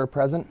child for a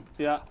present.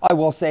 Yeah. I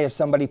will say if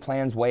somebody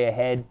plans way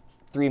ahead,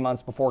 3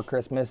 months before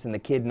Christmas, and the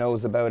kid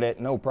knows about it,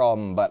 no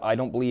problem. But I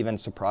don't believe in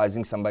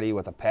surprising somebody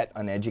with a pet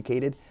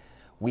uneducated.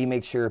 We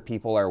make sure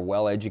people are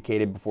well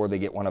educated before they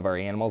get one of our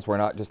animals. We're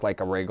not just like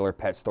a regular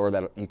pet store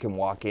that you can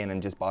walk in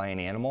and just buy an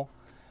animal.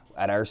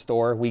 At our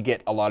store, we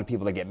get a lot of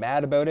people that get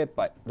mad about it,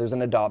 but there's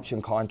an adoption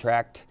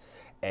contract.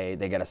 They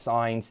get a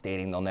sign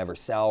stating they'll never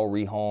sell,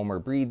 rehome, or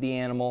breed the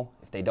animal.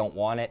 If they don't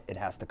want it, it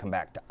has to come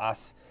back to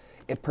us.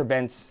 It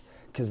prevents,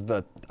 because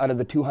out of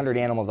the 200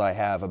 animals I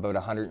have, about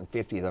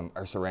 150 of them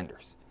are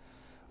surrenders.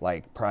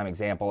 Like, prime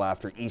example,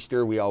 after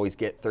Easter, we always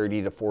get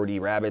 30 to 40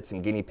 rabbits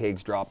and guinea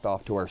pigs dropped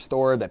off to our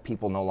store that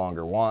people no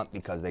longer want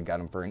because they got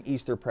them for an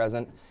Easter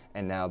present,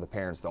 and now the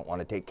parents don't want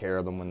to take care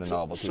of them when the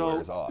novelty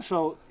wears off.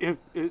 So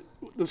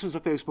this is a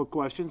Facebook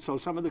question. So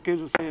some of the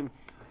kids are saying,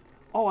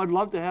 oh, I'd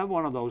love to have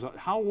one of those.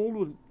 How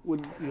old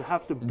would you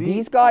have to be?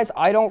 These guys,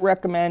 I don't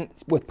recommend.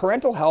 With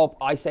parental help,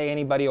 I say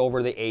anybody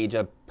over the age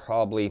of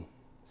probably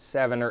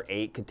 7 or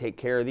 8 could take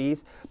care of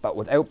these. But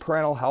without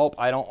parental help,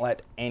 I don't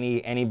let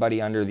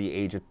anybody under the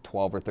age of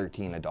 12 or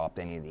 13 adopt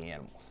any of the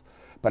animals.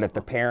 But if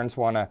the parents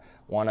want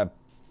to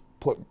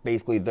put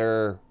basically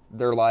their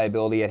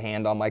liability at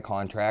hand on my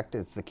contract,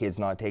 if the kid's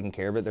not taking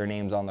care of it, their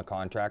name's on the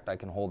contract, I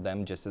can hold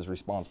them just as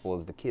responsible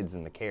as the kids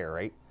in the care,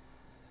 right?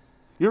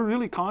 You're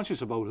really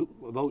conscious about.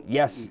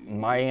 Yes,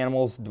 my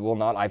animals will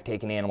not. I've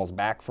taken animals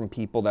back from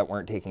people that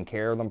weren't taking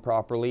care of them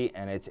properly,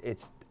 and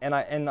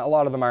and a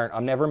lot of them aren't.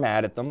 I'm never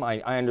mad at them. I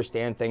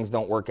understand things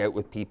don't work out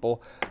with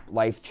people.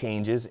 Life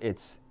changes.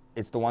 It's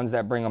the ones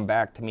that bring them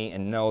back to me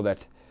and know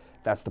that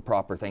that's the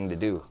proper thing to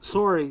do.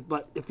 Sorry,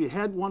 but if you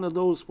had one of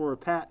those for a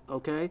pet,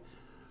 okay,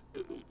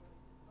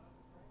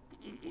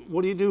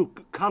 what do you do?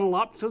 Cuddle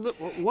up to the?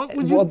 What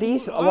would you? Well,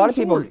 a lot of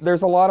people.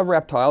 There's a lot of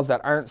reptiles that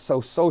aren't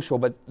so social,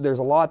 but there's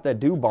a lot that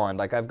do bond.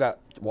 Like I've got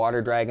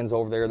water dragons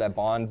over there that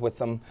bond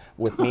with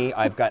me.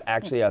 I've got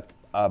actually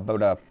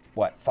about a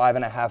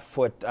 5.5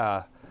 foot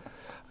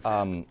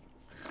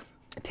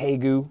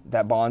tegu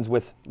that bonds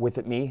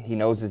with me. He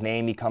knows his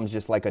name. He comes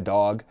just like a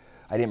dog.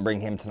 I didn't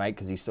bring him tonight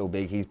because he's so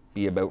big. He'd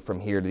be about from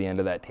here to the end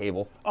of that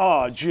table.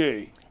 Oh,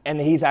 gee. And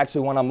he's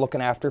actually one I'm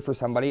looking after for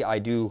somebody. I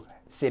do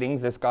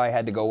sittings. This guy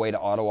had to go away to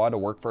Ottawa to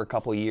work for a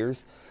couple of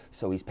years,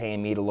 so he's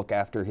paying me to look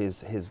after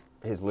his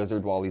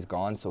lizard while he's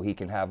gone so he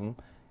can have him.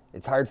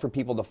 It's hard for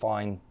people to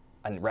find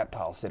a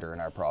reptile sitter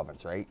in our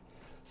province, right?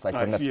 It's like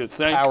when the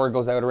power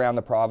goes out around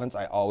the province,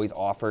 I always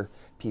offer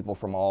people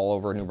from all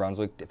over New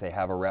Brunswick, if they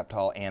have a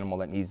reptile animal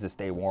that needs to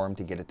stay warm,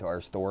 to get it to our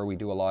store. We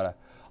do a lot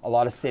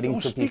of sitting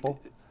for people.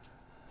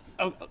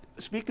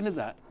 Speaking of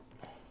that,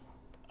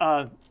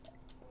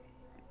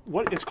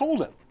 it's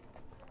cold out.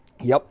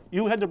 Yep.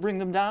 You had to bring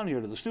them down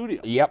here to the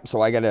studio. Yep.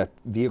 So I got a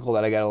vehicle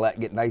that I got to let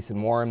get nice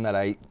and warm.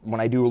 When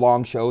I do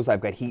long shows, I've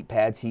got heat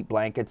pads, heat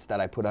blankets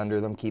that I put under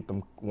them, keep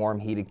them warm,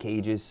 heated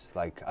cages.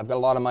 Like I've got a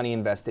lot of money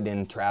invested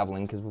in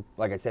traveling because,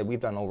 like I said,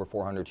 we've done over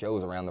 400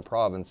 shows around the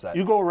province.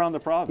 You go around the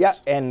province. Yeah,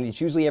 and it's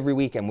usually every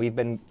weekend. We've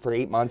been for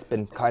 8 months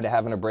been kind of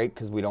having a break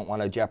because we don't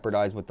want to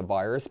jeopardize with the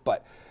virus,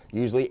 but.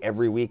 Usually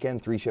every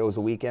weekend, 3 shows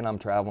a weekend, I'm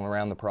traveling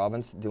around the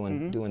province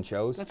doing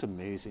shows. That's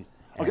amazing.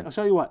 Okay, I'll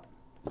tell you what.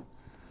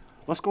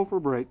 Let's go for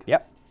a break.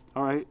 Yep.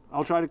 All right.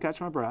 I'll try to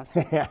catch my breath.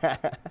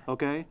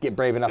 Okay. Get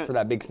brave enough for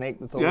that big snake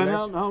that's over there.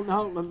 No.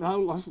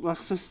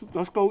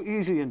 Let's go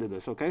easy into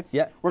this, okay?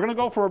 Yeah. We're gonna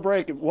go for a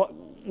break.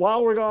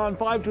 While we're gone,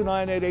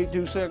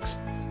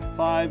 529-8826,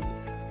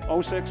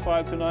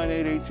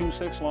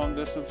 506-529-8826, long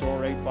distance,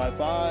 or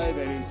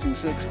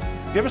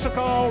 855-8826. Give us a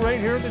call right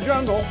here at the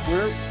Jungle.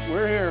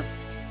 We're here.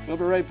 We'll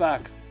be right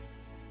back.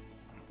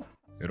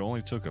 It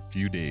only took a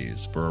few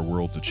days for our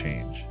world to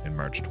change in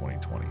March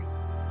 2020.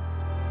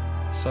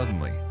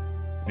 Suddenly,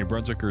 New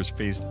Brunswickers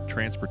faced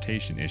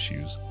transportation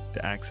issues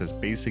to access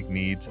basic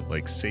needs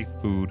like safe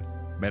food,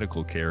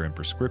 medical care, and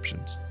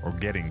prescriptions, or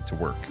getting to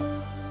work.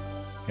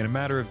 In a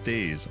matter of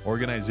days,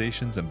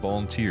 organizations and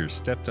volunteers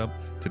stepped up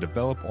to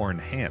develop or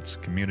enhance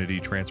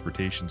community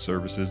transportation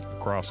services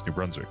across New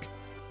Brunswick.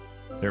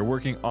 They're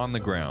working on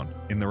the ground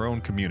in their own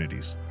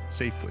communities,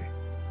 safely.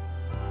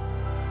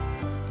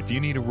 If you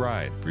need a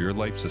ride for your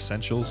life's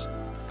essentials,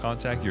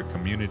 contact your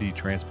community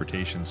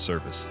transportation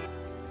service.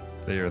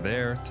 They are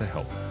there to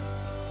help.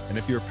 And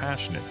if you're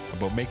passionate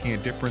about making a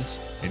difference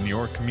in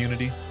your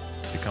community,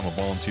 become a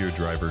volunteer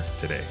driver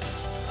today.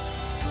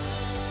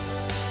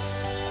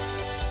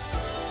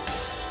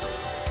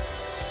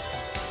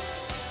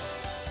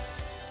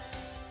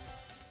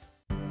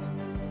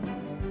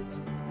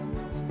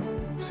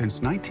 Since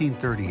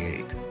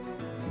 1938,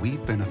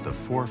 we've been at the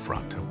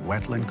forefront of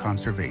wetland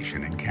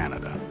conservation in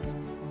Canada.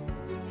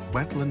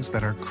 Wetlands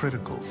that are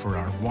critical for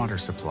our water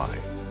supply,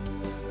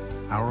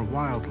 our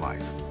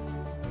wildlife,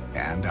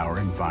 and our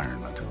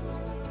environment.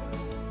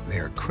 They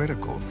are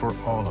critical for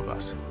all of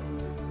us.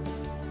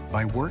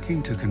 By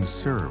working to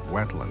conserve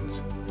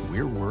wetlands,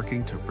 we're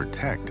working to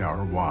protect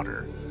our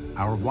water,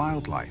 our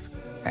wildlife,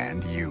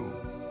 and you.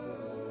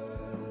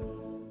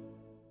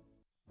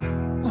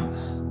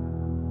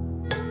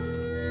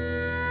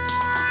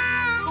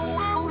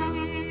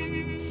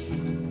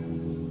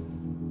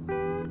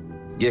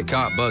 Get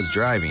caught buzzed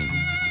driving,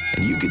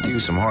 and you could do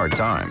some hard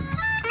time.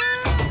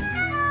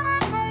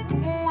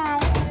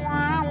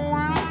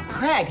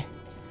 Craig,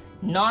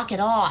 knock it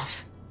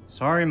off.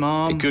 Sorry,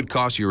 Mom. It could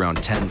cost you around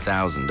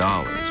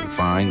 $10,000 in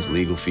fines,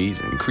 legal fees,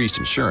 and increased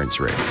insurance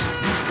rates.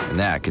 And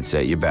that could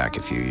set you back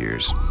a few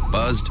years.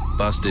 Buzzed,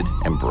 busted,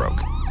 and broke.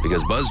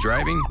 Because buzz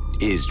driving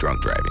is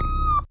drunk driving.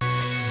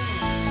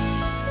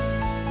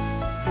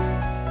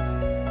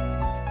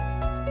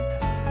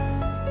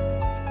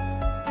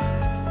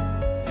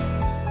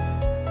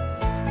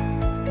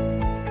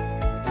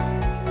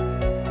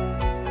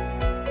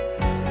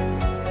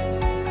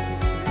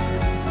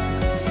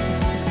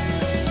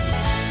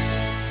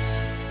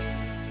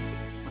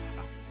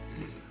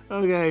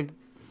 Okay,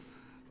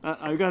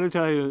 I've got to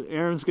tell you,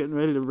 Aaron's getting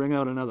ready to bring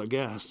out another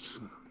guest.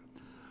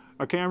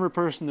 Our camera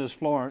person is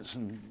Florence,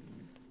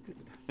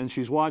 and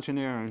she's watching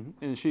Aaron,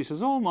 and she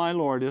says, "Oh my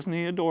Lord, isn't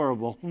he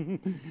adorable?"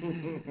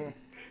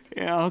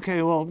 Yeah,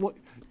 okay, well,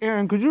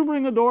 Aaron, could you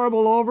bring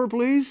Adorable over,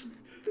 please?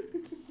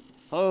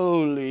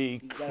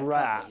 Holy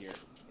crap!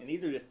 And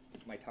these are just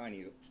my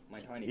tiny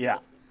yeah,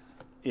 girls.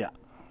 Yeah.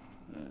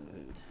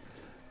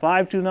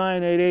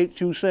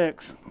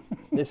 529-8826.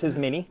 This is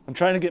Minnie. I'm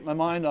trying to get my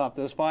mind off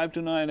this.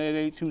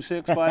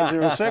 529-8826,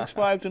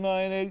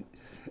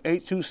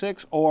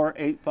 506-529-8826, or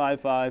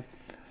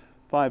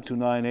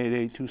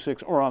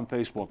 855-529-8826, or on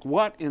Facebook.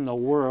 What in the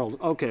world?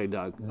 Okay,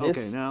 Doug.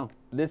 Okay, now.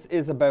 This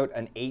is about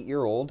an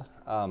 8-year-old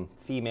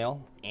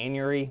female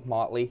Anuary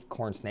motley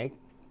corn snake.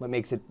 What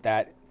makes it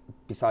that,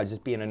 besides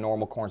just being a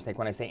normal corn snake,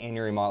 when I say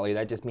Anuary motley,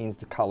 that just means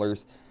the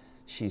colors.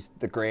 She's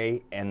the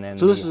gray, and then...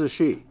 So this is a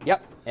she?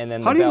 Yep. And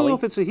then how do you know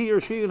if it's a he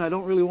or she, and I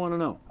don't really want to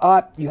know?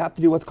 You have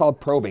to do what's called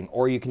probing,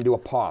 or you can do a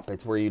pop.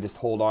 It's where you just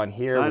hold on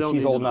here, which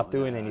she's old enough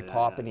doing, and you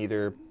pop, and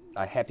either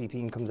a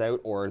hepipene comes out,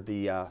 or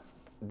the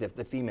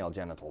female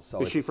genitals. So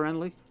is she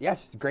friendly?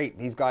 Yes, great.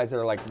 These guys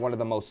are like one of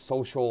the most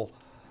social?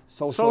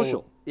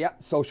 Yeah,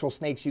 social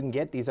snakes you can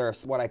get. These are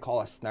what I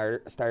call a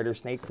starter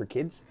snake for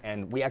kids,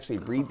 and we actually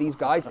breed these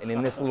guys, and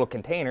in this little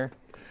container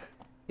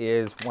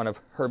is one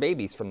of her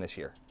babies from this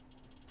year.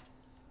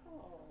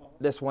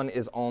 This one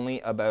is only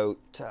about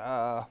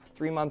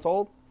 3 months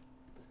old.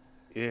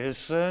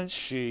 Isn't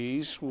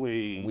she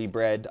sweet? We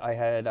bred, I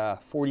had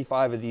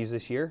 45 of these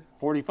this year.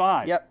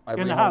 45? Yep.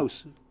 In the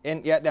house?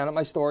 Yeah, down at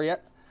my store,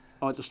 yep.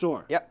 Oh, at the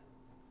store? Yep.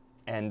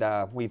 And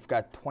we've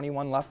got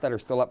 21 left that are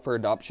still up for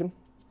adoption.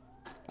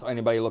 So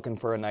anybody looking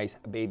for a nice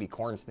baby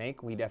corn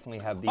snake, we definitely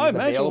have these available.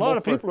 I imagine a lot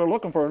of people are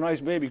looking for a nice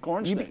baby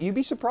corn snake. You'd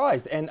be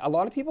surprised, and a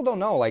lot of people don't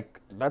know.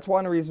 Like, that's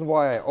one of the reasons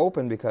why I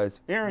opened,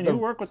 because... Aaron, you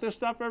work with this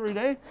stuff every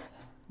day?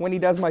 When he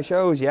does my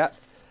shows, yeah.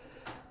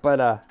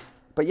 But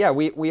yeah,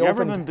 we you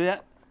ever been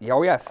bit?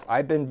 Oh yes,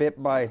 I've been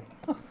bit by,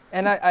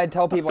 and I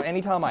tell people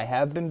anytime I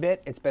have been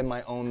bit, it's been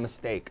my own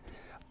mistake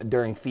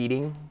during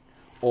feeding,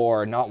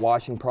 or not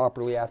washing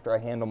properly after I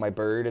handle my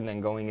bird and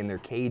then going in their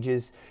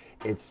cages.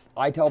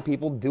 I tell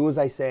people, do as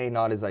I say,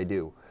 not as I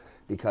do,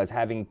 because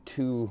having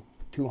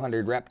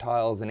 200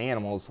 reptiles and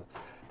animals,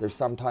 there's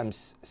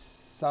sometimes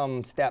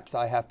some steps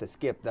I have to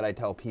skip that I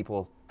tell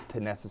people to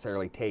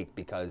necessarily take,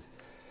 because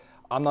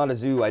I'm not a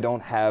zoo. I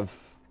don't have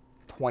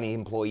 20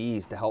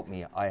 employees to help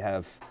me. I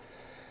have,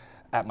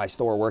 at my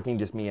store working,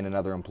 just me and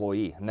another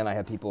employee. And then I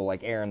have people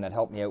like Aaron that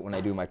help me out when I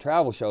do my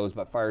travel shows,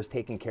 but as far as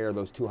taking care of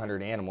those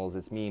 200 animals,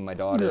 it's me, my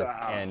daughter,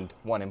 and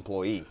one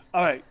employee.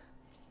 All right.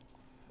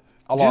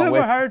 Along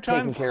with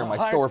taking care of my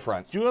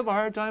storefront. Do you have a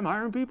hard time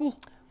hiring people?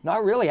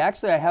 Not really.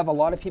 Actually, I have a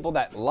lot of people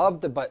that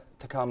love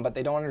to come, but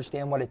they don't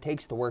understand what it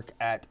takes to work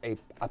at a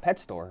pet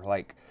store.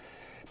 Like,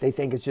 they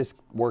think it's just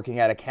working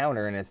at a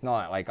counter, and it's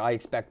not. Like, I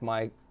expect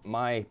my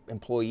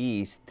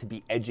employees to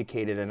be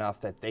educated enough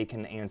that they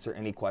can answer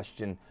any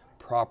question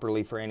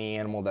properly for any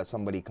animal that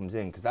somebody comes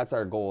in, because that's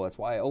our goal. That's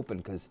why I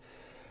opened, because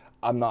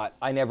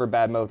I never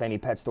badmouth any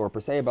pet store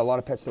per se, but a lot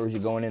of pet stores you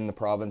go in the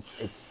province,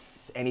 it's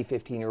any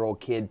 15-year-old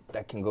kid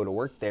that can go to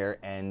work there,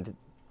 and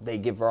they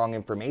give wrong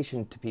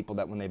information to people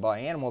that when they buy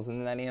animals, and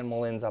then that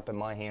animal ends up in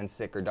my hands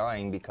sick or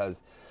dying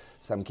because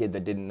some kid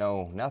that didn't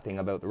know nothing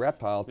about the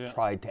reptile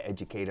tried to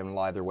educate them and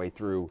lie their way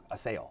through a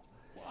sale.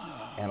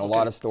 Wow. And a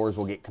lot of stores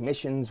will get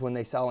commissions when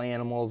they sell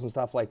animals and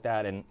stuff like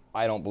that, and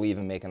I don't believe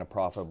in making a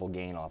profitable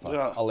gain off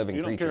a living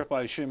creature. You don't care if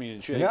I shimmy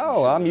and shake?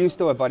 No, I'm used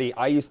to it, buddy.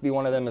 I used to be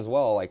one of them as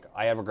well. Like,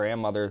 I have a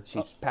grandmother.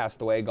 She's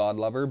passed away, God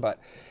love her, but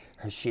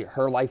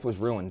her life was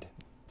ruined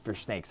for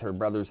snakes. Her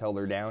brothers held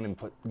her down and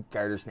put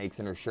garter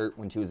snakes in her shirt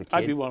when she was a kid.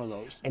 I'd be one of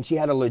those. And she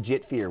had a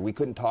legit fear. We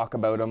couldn't talk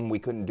about them. We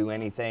couldn't do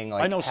anything.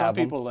 Like, I know some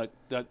people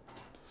that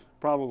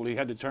probably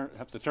have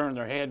to turn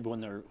their head when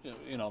they're,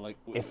 like.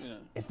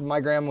 If my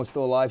grandma was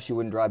still alive, she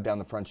wouldn't drive down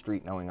the front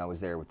street knowing I was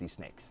there with these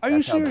snakes. Are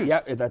you serious? Yeah,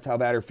 that's how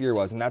bad her fear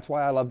was, and that's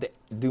why I love to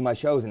do my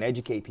shows and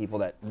educate people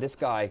that this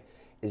guy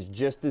is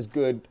just as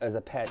good as a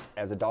pet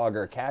as a dog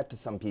or a cat to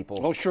some people.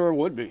 Oh, sure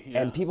would be.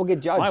 Yeah. And people get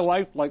judged. My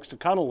wife likes to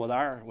cuddle with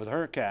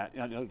her cat.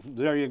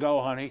 There you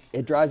go, honey.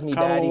 It drives me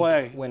cuddle batty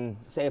away. When,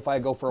 say, if I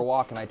go for a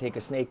walk and I take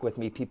a snake with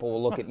me, people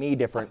will look at me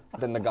different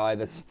than the guy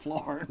that's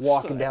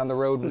walking down the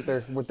road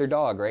with their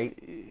dog, right?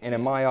 And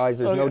in my eyes,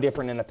 there's no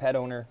different than a pet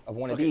owner of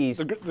one of these.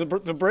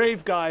 The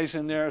brave guys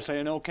in there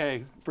saying,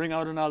 "Okay, bring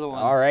out another one."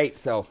 All right,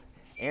 so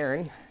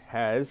Aaron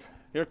has.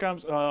 Here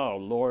comes. Oh,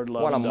 Lord,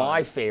 love one of and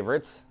my die.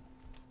 favorites.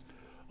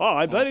 Oh,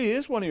 I bet he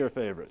is one of your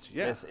favorites.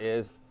 Yeah. This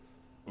is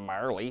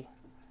Marley.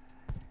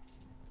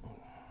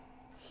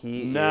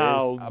 He is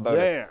about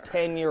a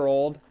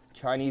 10-year-old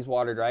Chinese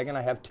water dragon.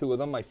 I have 2 of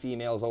them. My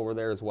female's over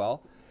there as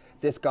well.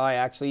 This guy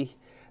actually,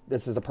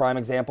 this is a prime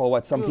example of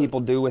what some people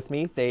do with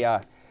me. They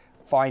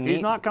find me.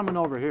 He's not coming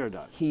over here,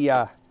 Doug.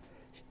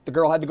 The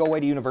girl had to go away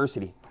to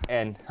university,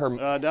 and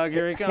her Doug,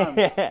 here he comes.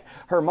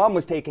 Her mom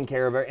was taking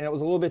care of her, and it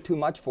was a little bit too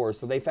much for her,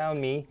 so they found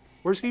me.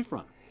 Where's he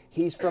from?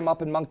 He's from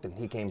up in Moncton,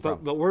 he came from.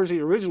 But where's he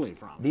originally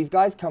from? These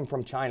guys come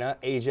from China,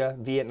 Asia,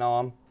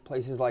 Vietnam,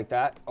 places like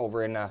that,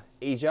 over in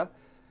Asia.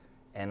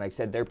 And like I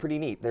said, they're pretty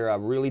neat. They're a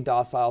really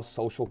docile,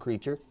 social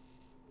creature.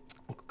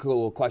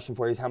 Cool question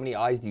for you is, how many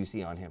eyes do you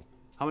see on him?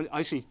 How many?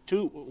 I see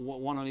 2,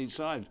 one on each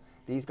side.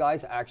 These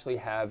guys actually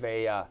have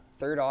a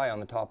 3rd eye on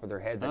the top of their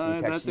head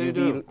that detects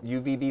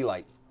UVB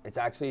light. It's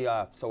actually,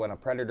 so when a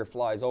predator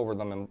flies over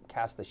them and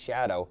casts a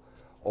shadow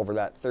over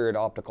that 3rd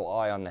optical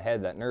eye on the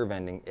head, that nerve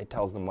ending, it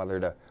tells them whether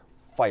to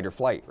fight or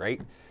flight,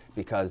 right?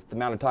 Because the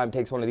amount of time it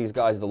takes one of these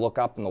guys to look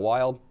up in the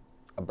wild,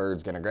 a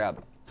bird's gonna grab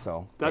it.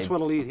 So that's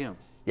what'll eat him.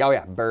 Yeah, oh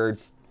yeah,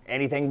 birds,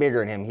 anything bigger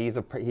than him. He's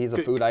a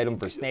food item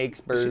for snakes,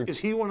 birds. Is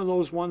he one of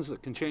those ones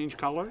that can change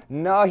color?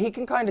 No, he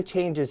can kind of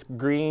change his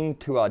green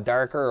to a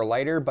darker or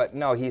lighter, but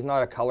no, he's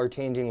not a color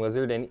changing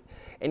lizard. And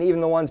even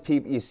the ones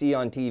you see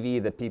on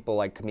TV, that people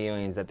like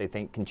chameleons that they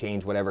think can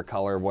change whatever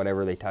color,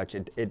 whatever they touch,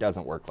 it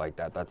doesn't work like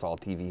that. That's all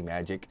TV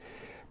magic.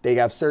 They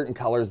have certain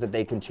colors that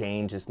they can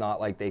change. It's not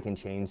like they can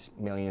change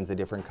millions of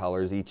different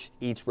colors.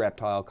 Each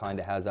reptile kind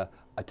of has a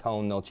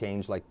tone they'll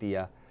change, like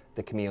the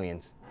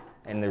chameleons.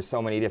 And there's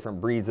so many different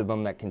breeds of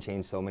them that can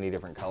change so many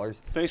different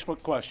colors.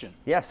 Facebook question.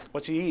 Yes.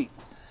 What's he eat?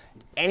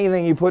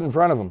 Anything you put in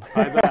front of him.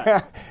 I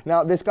bet.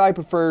 Now, this guy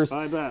prefers,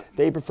 I bet.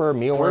 They prefer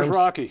mealworms. Where's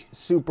Rocky?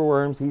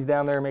 Superworms. He's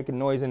down there making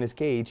noise in his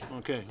cage.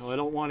 Okay, well, I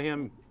don't want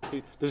him.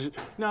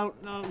 Now,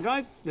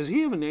 guy, does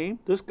he have a name,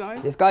 this guy?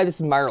 This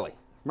is Marley.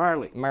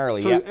 Marley.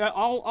 Marley, so yeah.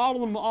 All of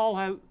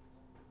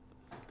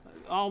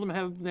them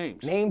have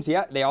names. Names,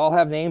 yeah. They all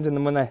have names, and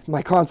then when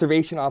my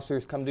conservation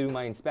officers come to do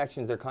my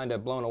inspections, they're kind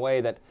of blown away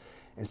that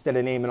instead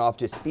of naming off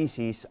just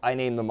species, I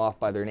name them off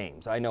by their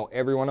names. I know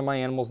every one of my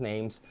animals'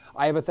 names.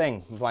 I have a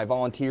thing with my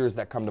volunteers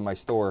that come to my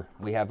store.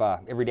 We have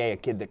every day a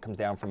kid that comes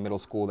down from middle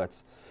school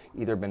that's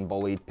either been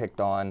bullied, picked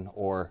on,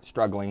 or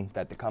struggling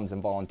that comes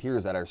and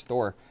volunteers at our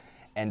store.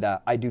 And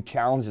I do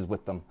challenges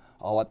with them.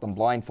 I'll let them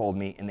blindfold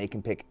me, and they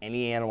can pick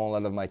any animal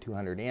out of my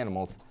 200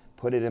 animals,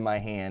 put it in my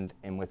hand,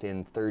 and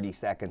within 30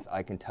 seconds,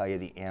 I can tell you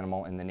the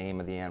animal and the name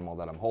of the animal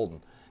that I'm holding,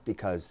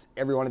 because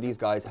every one of these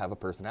guys have a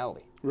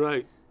personality.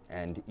 Right.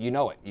 And you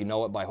know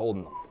it by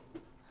holding them.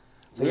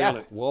 So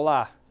really?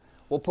 Yeah,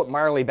 we'll put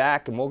Marley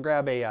back, and we'll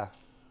grab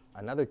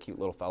another cute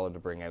little fellow to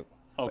bring out.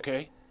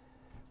 Okay.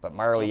 But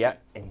Marley, yeah,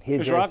 and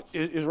his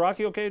is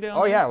Rocky okay down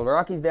there? Oh yeah,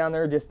 Rocky's down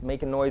there just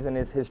making noise in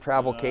his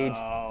travel cage.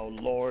 Oh,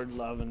 Lord,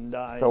 love and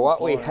die. So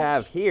what we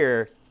have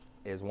here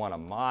is one of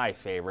my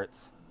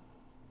favorites.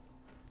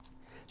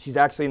 She's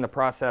actually in the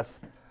process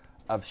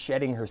of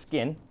shedding her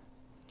skin,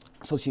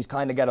 so she's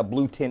kind of got a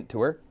blue tint to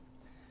her.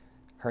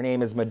 Her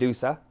name is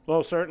Medusa.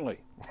 Oh, certainly.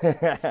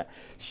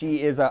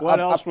 She is a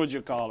what else would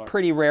you call her?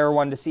 Pretty rare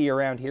one to see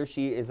around here.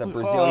 She is a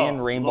Brazilian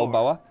rainbow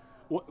boa.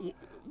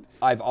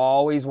 I've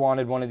always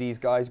wanted one of these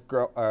guys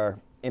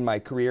in my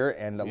career,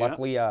 and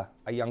luckily a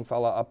young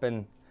fella up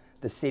in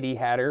the city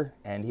had her,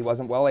 and he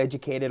wasn't well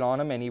educated on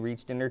them, and he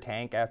reached in her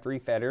tank after he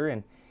fed her,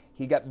 and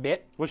he got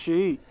bit. What's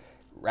she eat?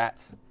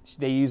 Rats.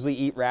 They usually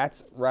eat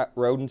rats,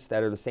 rodents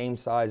that are the same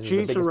size as She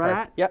the eats biggest a rat?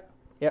 part. Yep,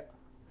 yep.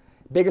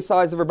 Biggest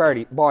size of her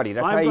body.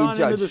 That's how I've you gone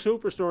judge. into the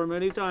superstore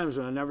many times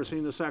and I've never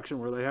seen the section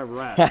where they have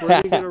rats.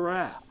 Where do you get a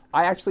rat?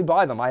 I actually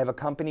buy them. I have a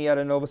company out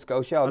of Nova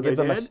Scotia. I'll give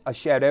them a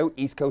shout out,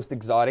 East Coast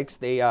Exotics.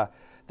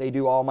 They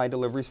do all my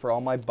deliveries for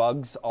all my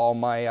bugs, all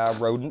my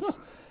rodents.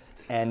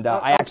 And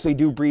I actually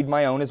do breed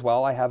my own as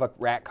well. I have a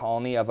rat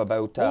colony of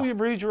about... oh, you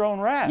breed your own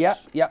rats? Yeah,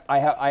 yeah.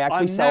 I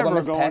actually sell them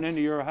as pets. I'm never going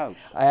into your house.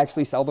 I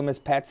actually sell them as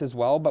pets as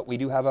well, but we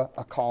do have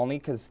a colony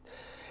because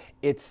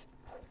it's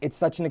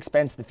such an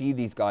expense to feed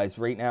these guys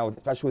right now,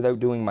 especially without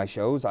doing my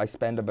shows. I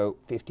spend about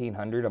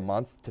 $1,500 a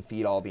month to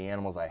feed all the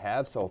animals I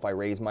have. So if I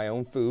raise my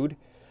own food,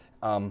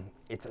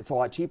 it's a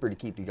lot cheaper to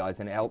keep you guys,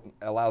 and it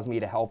allows me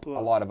to help a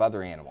lot of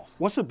other animals.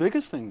 What's the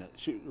biggest thing that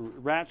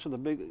rats are the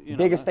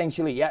biggest thing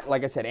she'll eat? Yeah,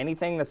 like I said,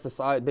 anything that's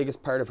the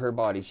biggest part of her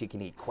body she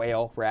can eat.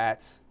 Quail,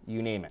 rats,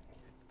 you name it.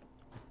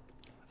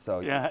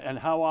 So yeah, and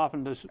how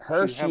often does she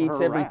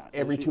eats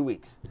every 2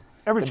 weeks?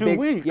 Every 2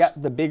 weeks? Yeah,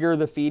 the bigger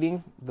the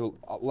feeding, the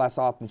less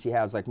often she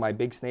has. Like my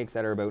big snakes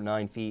that are about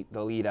 9 feet,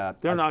 they'll eat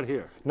They're not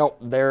here. No,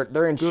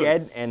 they're in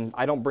shed, and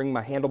I don't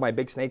handle my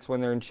big snakes when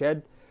they're in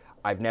shed.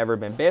 I've never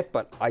been bit,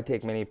 but I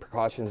take many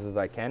precautions as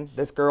I can.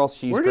 This girl,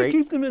 she's great. Where do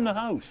you keep them in the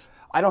house?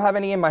 I don't have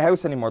any in my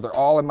house anymore. They're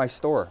all in my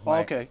store.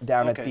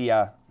 Down at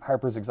the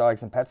Harper's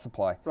Exotics and Pet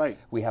Supply. Right.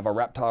 We have a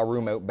reptile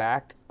room out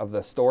back of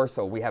the store,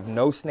 so we have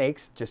no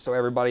snakes, just so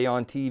everybody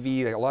on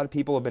TV, a lot of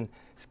people have been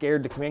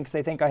scared to come in because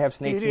they think I have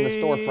snakes in the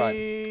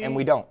storefront, and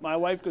we don't. My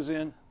wife goes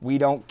in. We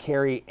don't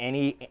carry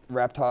any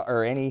reptile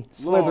or any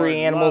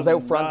slithery animals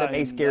out front that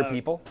may scare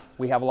people.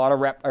 We have a lot of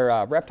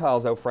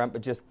reptiles out front,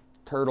 but just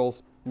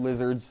turtles,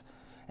 lizards,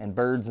 and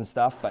birds and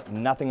stuff, but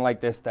nothing like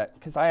this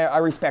because I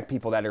respect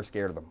people that are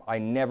scared of them. I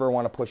never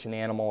want to push an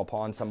animal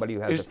upon somebody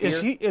who has a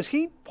fear. Is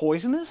he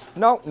poisonous?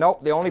 No,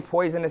 the only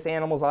poisonous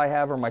animals I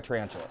have are my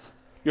tarantulas.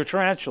 Your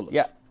tarantulas?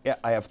 Yeah,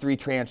 I have 3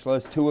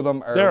 tarantulas. 2 of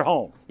them are... They're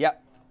home? Yeah.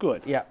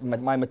 Good. Yeah,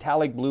 my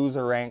metallic blues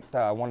are ranked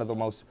one of the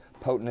most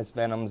potentest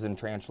venoms and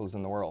tarantulas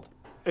in the world.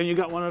 And you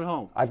got one at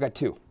home? I've got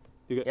 2.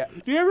 Do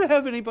you ever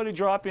have anybody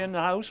drop in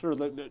the house?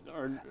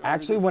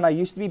 Actually, when I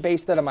used to be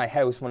based out of my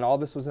house, when all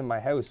this was in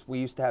my house, we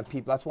used to have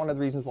people. That's one of the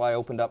reasons why I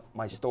opened up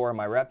my store,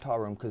 my reptile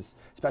room, because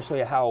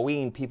especially at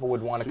Halloween, people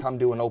would want to come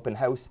to an open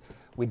house.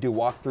 We do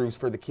walkthroughs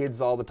for the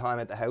kids all the time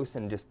at the house,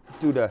 and just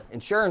due to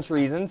insurance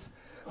reasons,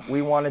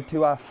 we wanted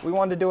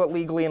to do it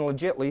legally and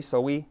legitly.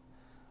 So we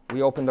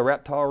opened the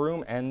reptile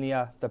room and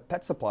the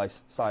pet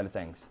supplies side of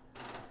things.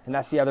 And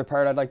that's the other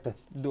part I'd like to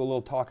do a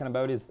little talking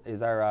about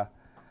is our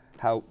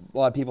how a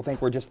lot of people think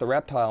we're just the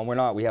reptile, and we're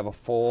not. We have a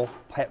full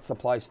pet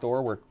supply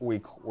store.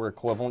 We're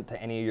equivalent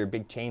to any of your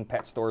big chain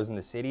pet stores in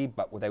the city,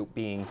 but without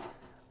being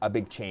a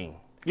big chain.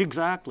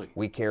 Exactly.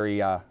 We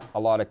carry a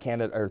lot of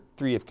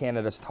 3 of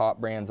Canada's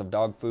top brands of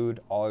dog food,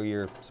 all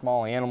your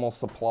small animal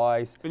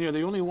supplies. And you're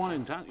the only one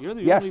in town. You're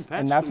the only pet. Yes,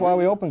 and that's why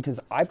we opened,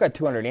 because I've got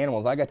 200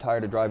 animals. I got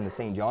tired of driving to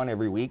St. John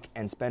every week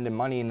and spending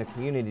money in the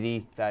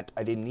community that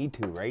I didn't need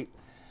to, right?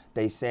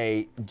 They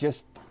say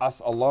just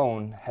us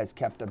alone has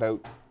kept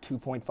about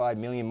 2.5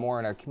 million more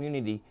in our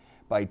community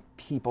by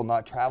people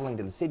not traveling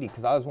to the city,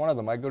 because I was one of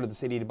them. I go to the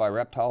city to buy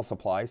reptile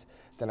supplies,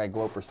 then I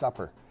go out for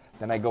supper,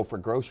 then I go for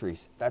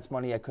groceries. That's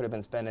money I could have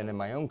been spending in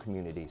my own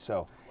community.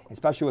 So,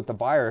 especially with the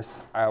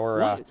virus,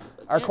 our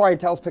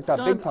clientele's picked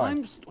up big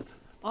time.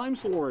 I'm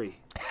sorry.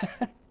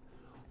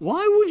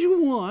 Why would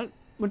you want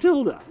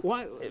Matilda?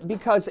 Why?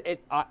 Because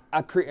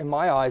in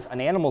my eyes, an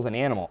animal's an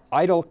animal.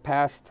 I look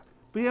past.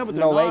 But yeah, but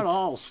they're not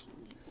all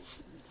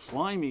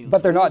slimy.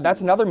 But they're not.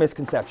 That's another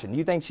misconception.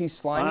 You think she's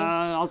slimy?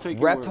 I'll take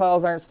your word.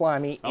 Reptiles aren't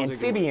slimy.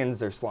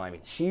 Amphibians are slimy.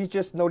 She's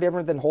just no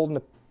different than holding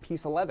a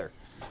piece of leather.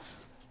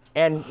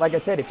 And like I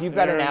said, if you've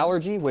got an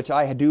allergy, which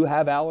I do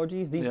have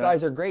allergies, these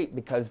guys are great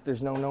because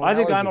there's no allergy. I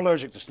think I'm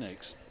allergic to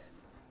snakes.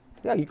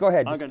 Yeah, you go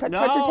ahead. Just touch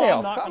your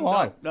tail. Come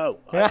on. No.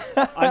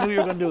 I knew you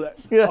were going to do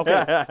that.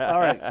 Okay.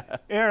 All right.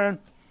 Aaron,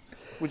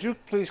 would you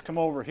please come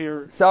over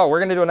here? So we're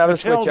going to do another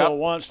switch up. Matilda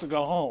wants to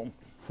go home.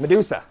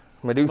 Medusa.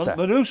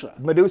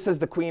 Medusa's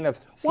the queen of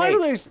snakes. Why do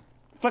they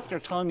flick their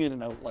tongue in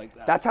and out like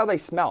that? That's how they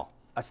smell.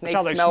 A snake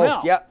That's how they smells.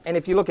 smell. Yeah, and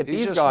if you look at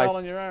these guys,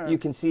 you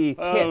can see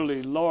pits.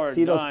 Holy Lord,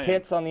 see those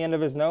pits on the end of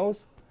his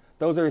nose?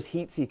 Those are his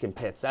heat-seeking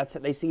pits. That's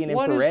what they see in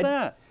infrared. What is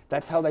that?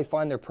 That's how they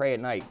find their prey at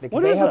night. Because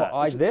what they is have that?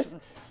 eyes.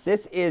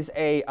 This is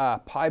a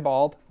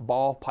piebald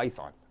ball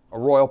python, a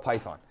royal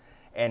python.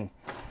 And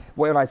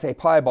when I say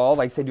piebald,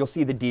 like I said, you'll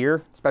see the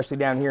deer, especially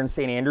down here in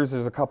St. Andrews.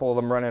 There's a couple of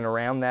them running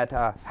around that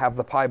have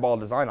the piebald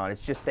design on. It's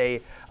just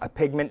a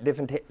pigment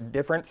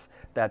difference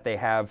that they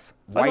have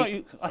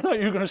white. I thought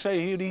you were going to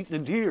say he'd eat the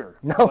deer.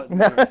 No.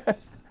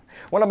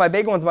 One of my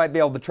big ones might be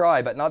able to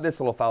try, but not this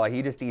little fella.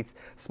 He just eats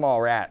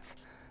small rats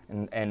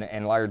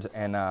and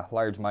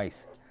large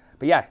mice.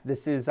 But yeah,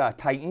 this is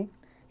Titan.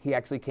 He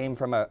actually came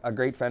from a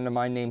great friend of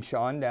mine named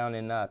Sean down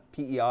in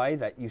PEI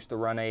that used to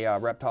run a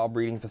reptile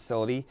breeding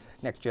facility,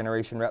 Next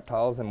Generation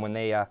Reptiles. And when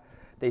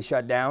they they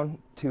shut down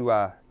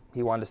to,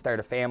 he wanted to start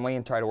a family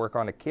and try to work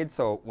on a kid.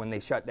 So when they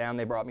shut down,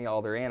 they brought me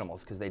all their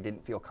animals because they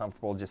didn't feel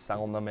comfortable just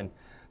selling them. And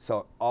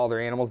so all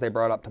their animals they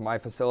brought up to my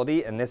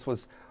facility. And this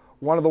was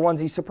one of the ones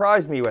he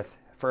surprised me with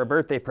for a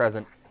birthday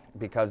present,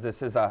 because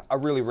this is a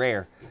really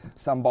rare.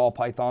 Some ball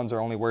pythons are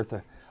only worth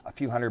a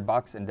few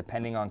 $100, and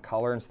depending on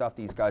color and stuff,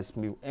 these guys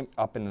can be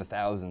up into the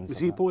thousands. Is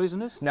he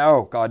poisonous?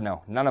 No, God,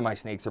 no. None of my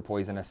snakes are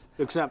poisonous.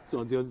 Except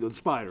the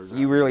spiders.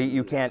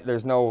 You can't.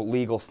 There's no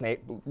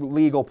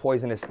legal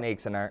poisonous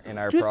snakes in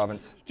our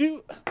province.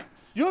 Do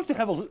you have to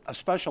have a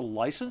special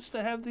license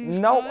to have these?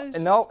 No,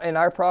 no. In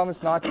our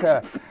province, not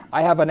to.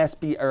 I have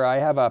I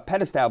have a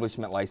pet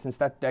establishment license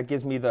that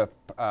gives me the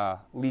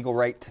legal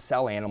right to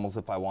sell animals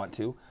if I want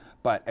to.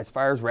 But as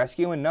far as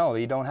rescuing, no,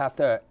 you don't have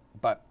to.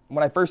 But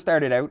when I first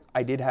started out,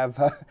 I did have,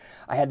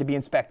 I had to be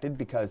inspected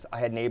because I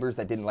had neighbors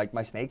that didn't like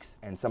my snakes,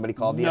 and somebody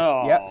called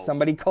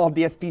somebody called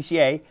the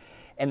SPCA,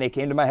 and they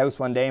came to my house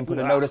one day and put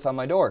a notice on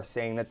my door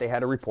saying that they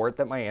had a report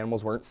that my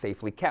animals weren't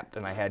safely kept,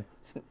 and I had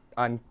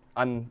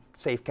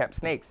unsafe kept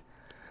snakes.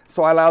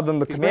 So I allowed them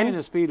to come in. He's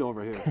his feet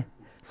over here.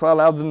 So I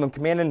allowed them to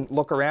come in and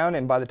look around,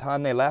 and by the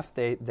time they left,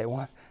 they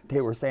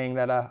were saying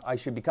that I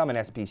should become an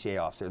SPCA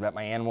officer, that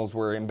my animals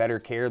were in better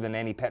care than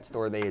any pet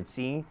store they had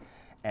seen,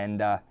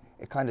 and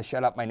it kind of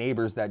shut up my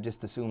neighbors that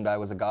just assumed I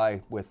was a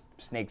guy with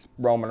snakes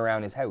roaming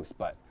around his house.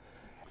 But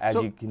as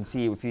you can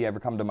see, if you ever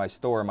come to my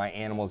store, my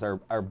animals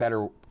are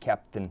better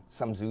kept than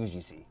some zoos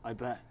you see. I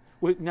bet.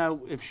 Wait, now,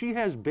 if she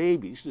has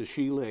babies, does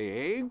she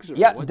lay eggs? Or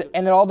yeah,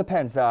 and it all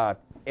depends.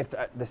 If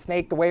the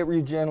snake, the way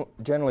it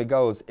generally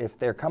goes, if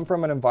they come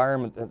from an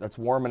environment that's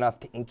warm enough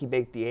to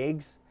incubate the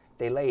eggs,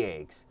 they lay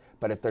eggs.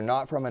 But if they're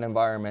not from an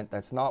environment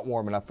that's not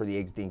warm enough for the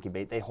eggs to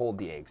incubate, they hold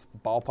the eggs.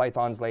 Ball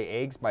pythons lay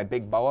eggs. My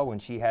big boa, when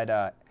she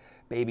had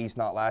babies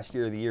not last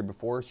year or the year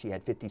before, she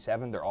had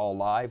 57. They're all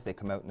live. They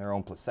come out in their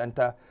own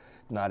placenta,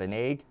 not an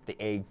egg. The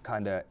egg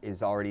kind of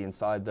is already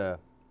inside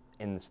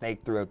in the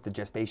snake throughout the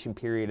gestation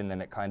period, and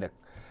then it kind of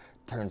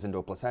turns into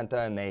a placenta,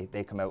 and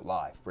they come out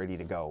live, ready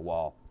to go.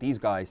 While these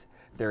guys,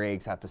 their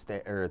eggs have to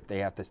stay, or they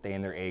have to stay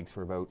in their eggs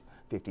for about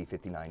 50,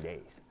 59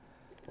 days.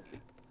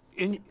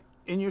 In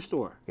your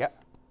store? Yeah.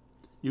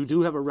 You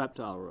do have a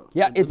reptile room.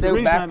 Yeah, it's the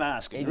reason I'm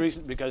asking. The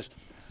reason, because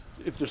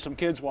if there's some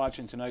kids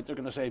watching tonight, they're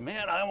going to say,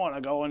 "Man, I want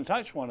to go and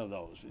touch one of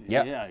those."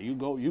 Yep. Yeah, you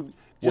go. You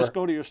just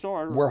go to your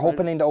store. We're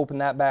hoping to open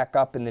that back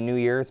up in the new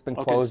year. It's been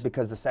closed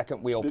because the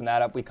second we open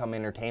that up, we come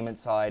entertainment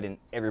side, and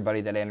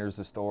everybody that enters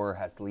the store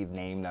has to leave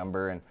name,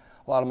 number, and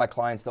a lot of my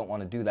clients don't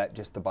want to do that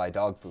just to buy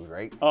dog food,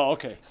 right? Oh,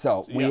 okay.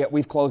 So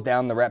we've closed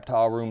down the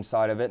reptile room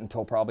side of it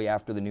until probably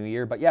after the new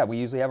year. But yeah, we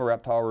usually have a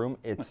reptile room.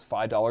 It's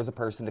 $5 a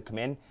person to come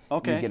in.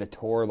 Okay. You get a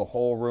tour of the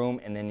whole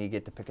room, and then you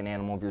get to pick an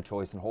animal of your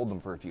choice and hold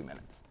them for a few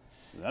minutes.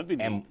 That'd be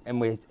neat.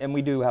 And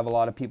we do have a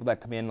lot of people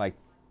that come in like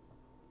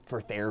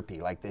for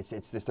therapy. Like this,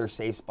 it's just their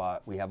safe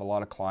spot. We have a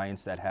lot of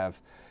clients that have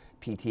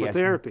PTSD. For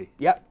therapy?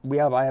 Yeah,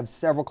 I have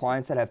several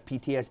clients that have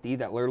PTSD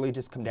that literally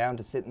just come down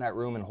to sit in that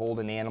room and hold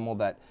an animal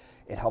that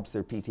it helps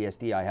their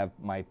PTSD. I have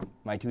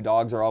my two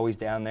dogs are always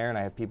down there, and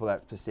I have people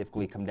that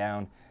specifically come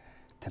down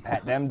to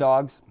pet them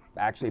dogs.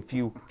 Actually,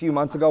 a few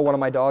months ago, one of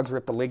my dogs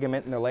ripped a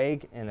ligament in their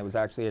leg, and there was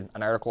actually an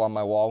article on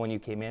my wall when you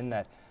came in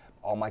that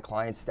all my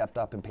clients stepped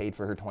up and paid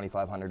for her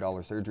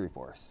 $2,500 surgery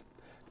for us.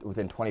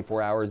 Within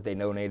 24 hours, they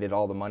donated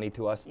all the money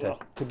to us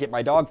to get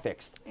my dog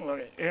fixed.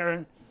 Okay,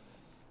 Aaron,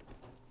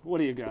 what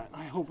do you got?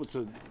 I hope it's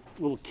a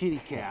little kitty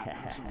cat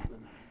or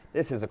something.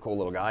 This is a cool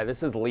little guy.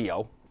 This is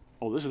Leo.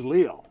 Oh, this is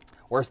Leo.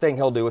 Worst thing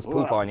he'll do is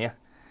poop on you.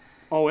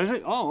 Oh, is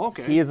it? Oh,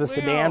 okay. He is a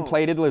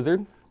sedan-plated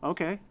lizard.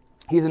 Okay.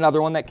 He's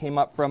another one that came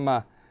up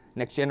from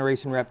Next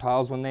Generation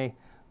Reptiles when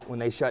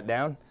they shut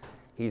down.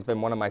 He's been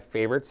one of my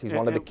favorites. He's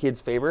one of the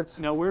kids' favorites.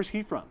 Now, where's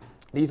he from?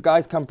 These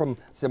guys come from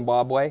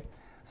Zimbabwe,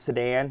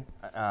 Sudan.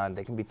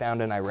 They can be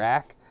found in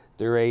Iraq.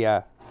 They're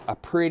a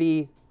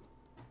pretty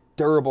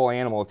durable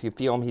animal. If you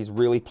feel him, he's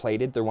really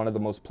plated. They're one of the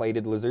most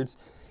plated lizards.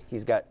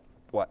 He's got,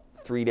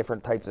 3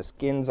 different types of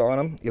skins on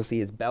him. You'll see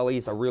his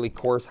belly's a really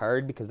coarse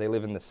hard because they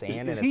live in the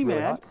sand and it's really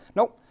hot.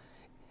 Nope.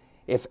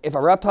 If a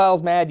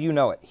reptile's mad, you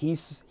know it.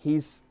 He's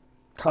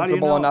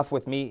comfortable enough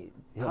with me.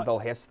 They'll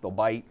hiss, they'll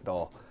bite,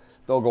 they'll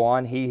go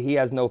on. He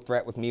has no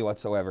threat with me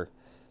whatsoever.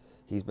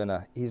 He's been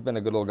a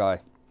good little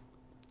guy.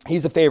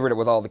 He's a favorite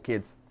with all the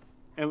kids.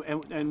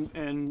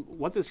 And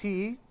what does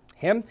he eat?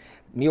 Him?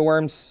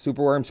 Mealworms,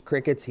 superworms,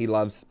 crickets. He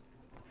loves.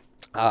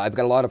 I've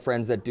got a lot of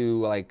friends that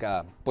do like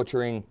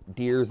butchering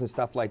deers and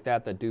stuff like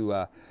that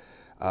do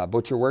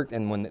butcher work,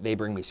 and when they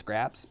bring me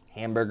scraps,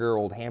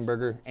 old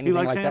hamburger,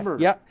 anything like that.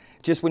 Yeah,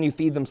 just when you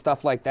feed them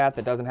stuff like that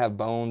doesn't have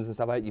bones and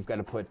stuff like that, you've got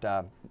to put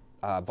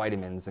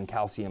vitamins and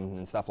calcium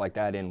and stuff like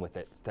that in with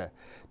it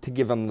to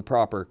give them the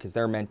proper, because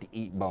they're meant to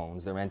eat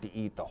bones. They're meant to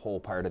eat the whole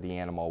part of the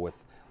animal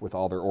with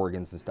all their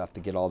organs and stuff to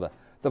get all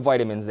the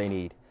vitamins they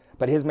need.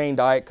 But his main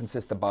diet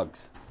consists of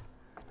bugs.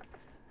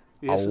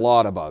 Yes. A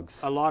lot of bugs.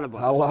 A lot of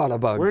bugs. A lot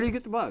of bugs. Where do you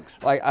get the bugs?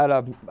 Like at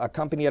a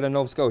company out of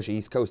Nova Scotia,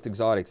 East Coast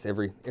Exotics.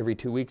 Every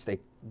 2 weeks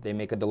they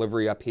make a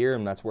delivery up here,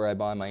 and that's where I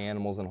buy my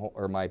animals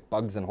or my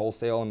bugs in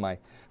wholesale and my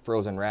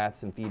frozen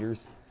rats and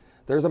feeders.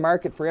 There's a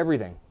market for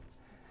everything,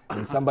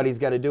 and somebody's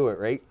got to do it,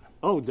 right?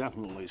 Oh,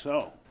 definitely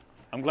so.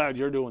 I'm glad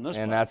you're doing this.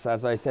 And that's,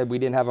 as I said, we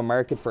didn't have a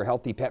market for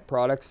healthy pet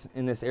products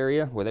in this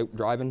area without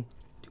driving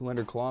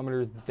 200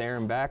 kilometers there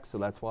and back, so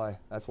that's why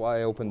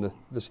I opened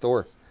the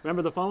store.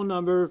 Remember the phone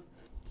number.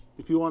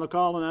 If you want to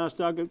call and ask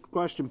Doug a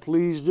question,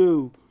 please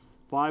do.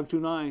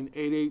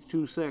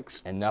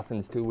 529-8826. And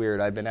nothing's too weird.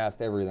 I've been asked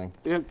everything.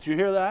 Yeah, did you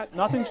hear that?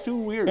 Nothing's too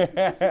weird.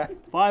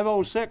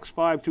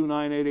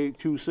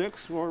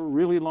 506-529-8826, or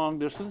really long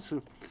distance.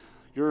 If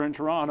you're in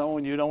Toronto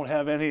and you don't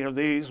have any of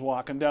these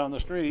walking down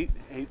the street,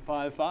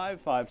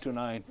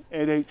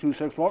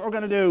 855-529-8826. What we're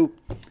going to do,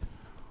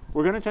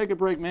 we're going to take a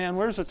break. Man,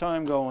 where's the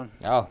time going?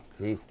 Oh,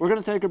 jeez. We're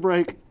going to take a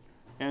break,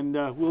 and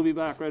we'll be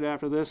back right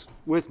after this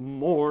with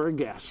more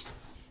guests.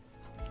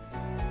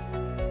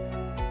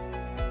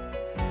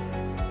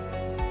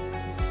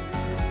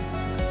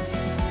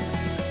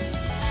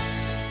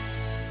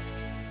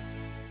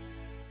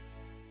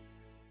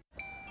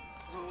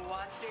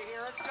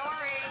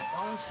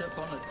 Once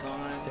upon a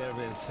time, there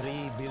were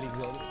 3 billy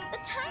goats. The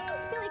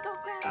tiniest billy goat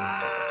grunt.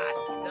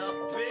 The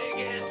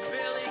biggest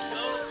billy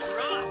goat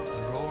grunt.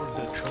 Roared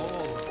the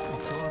troll.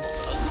 It's an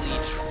ugly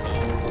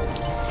troll.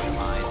 Your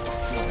eyes as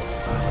big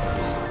as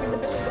saucers. And the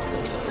billy goat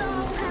was so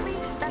heavy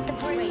that the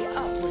bridge Way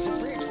up was a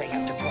bridge they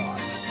had to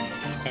cross.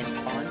 And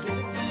under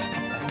it.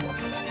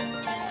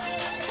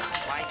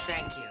 Why,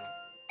 thank you.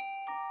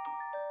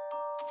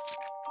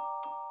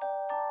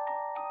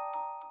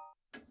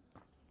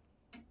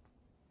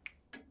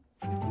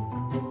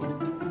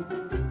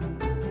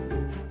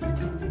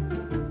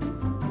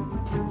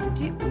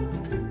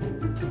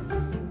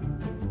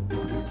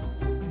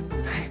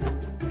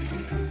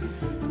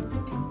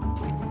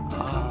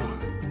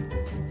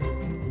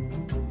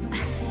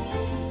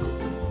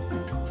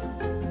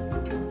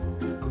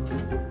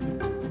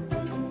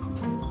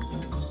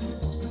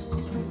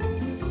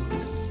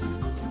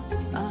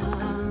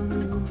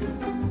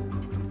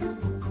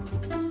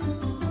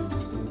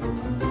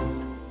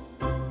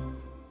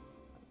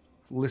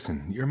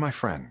 Listen, you're my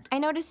friend. I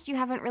noticed you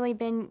haven't really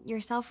been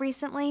yourself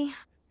recently.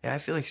 Yeah, I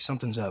feel like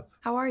something's up.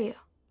 How are you?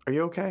 Are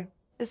you okay?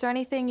 Is there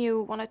anything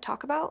you want to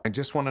talk about? I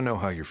just want to know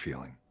how you're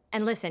feeling.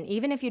 And listen,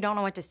 even if you don't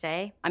know what to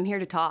say, I'm here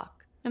to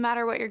talk. No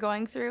matter what you're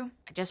going through,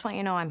 I just want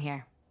you to know I'm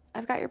here.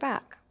 I've got your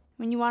back.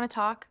 When you want to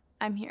talk,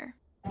 I'm here.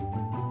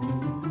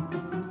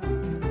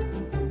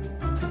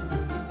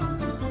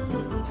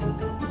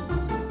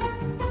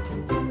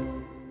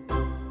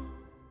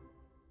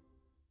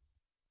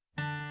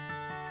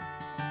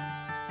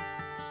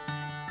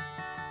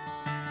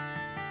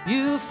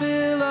 You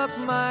fill up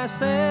my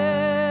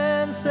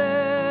senses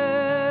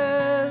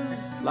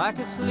like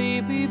a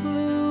sleepy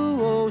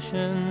blue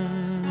ocean.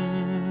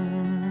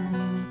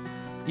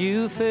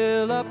 You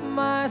fill up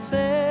my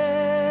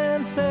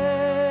senses.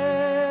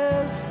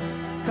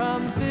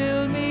 Come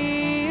fill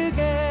me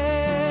again.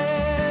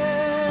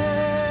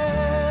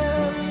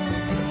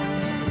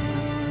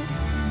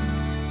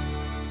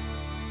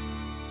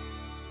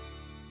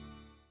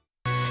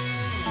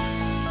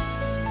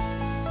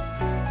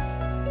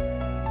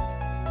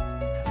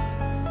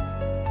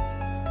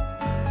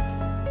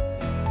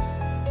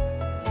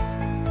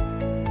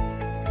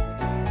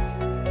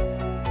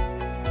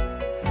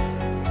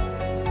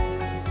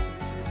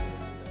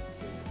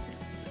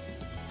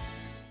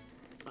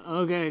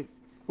 Okay,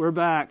 we're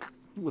back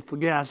with the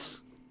guests.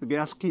 The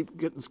guests keep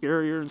getting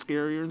scarier and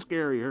scarier and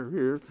scarier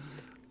here.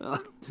 I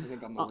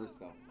think I'm the worst,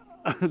 though.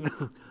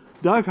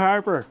 Doug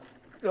Harper.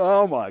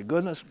 Oh my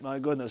goodness, my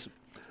goodness.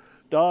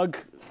 Doug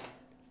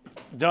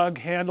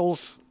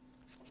handles,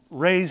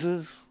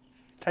 raises,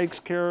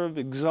 takes care of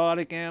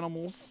exotic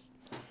animals.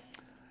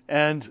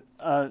 And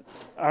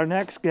our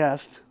next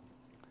guest,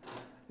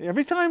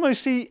 every time I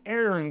see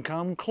Aaron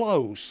come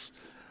close,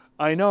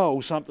 I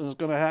know something's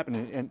going to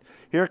happen. And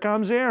here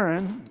comes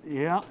Aaron.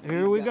 Yeah,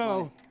 here we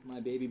go. My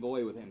baby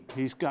boy with him.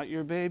 He's got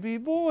your baby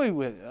boy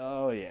with,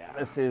 oh yeah.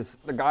 This is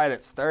the guy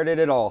that started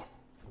it all.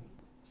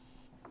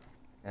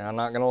 And I'm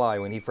not gonna lie,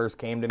 when he first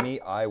came to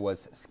me, I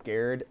was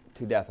scared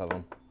to death of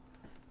him.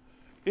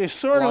 He's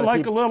sort of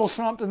like a little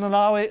something that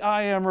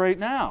I am right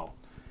now.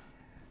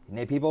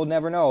 People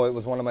never know, it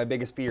was one of my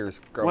biggest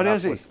fears growing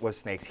up was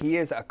snakes. He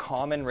is a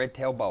common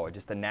red-tailed boa,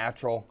 just a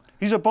natural.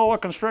 He's a boa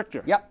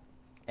constrictor. Yep,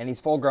 and he's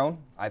full grown.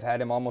 I've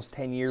had him almost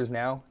 10 years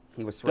now.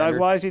 He was surrendered.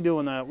 Doug, why is he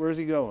doing that? Where's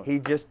he going? He's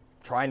just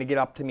trying to get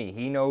up to me.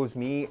 He knows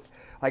me.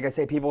 Like I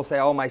say, people say,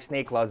 oh, my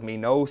snake loves me.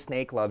 No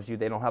snake loves you.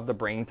 They don't have the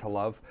brain to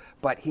love.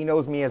 But he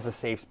knows me as a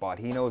safe spot.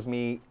 He knows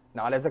me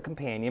not as a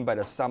companion, but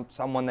as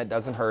someone that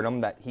doesn't hurt him,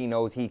 that he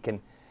knows he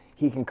can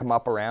come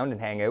up around and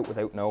hang out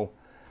without know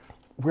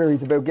where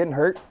he's about getting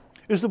hurt.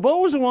 Is the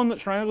boa the one that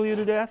strangled you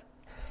to death?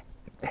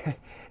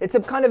 it's a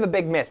kind of a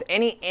big myth.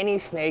 Any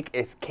snake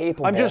is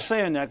capable. I'm just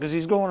saying that because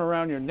he's going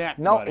around your neck.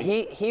 No,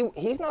 buddy.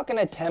 he's not going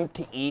to attempt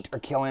to eat or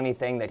kill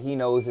anything that he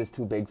knows is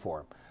too big for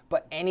him.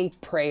 But any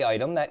prey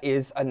item that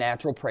is a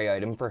natural prey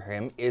item for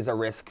him is a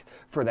risk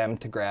for them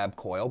to grab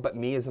coil. But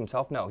me as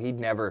himself, no, he'd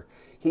never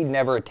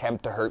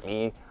attempt to hurt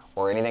me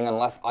or anything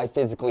unless I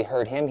physically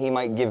hurt him. He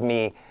might give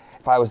me,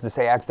 if I was to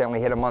say accidentally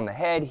hit him on the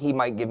head, he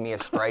might give me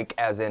a strike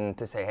as in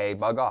to say, hey,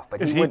 bug off.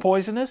 But is he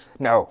poisonous?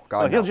 No,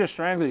 God, he'll no. just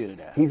strangle you to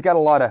death. He's got a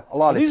lot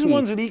of These teeth. are the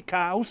ones that eat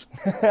cows?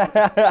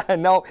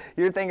 No,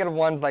 you're thinking of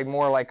ones like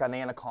more like an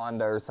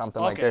anaconda or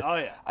something like this. Oh,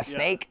 yeah. A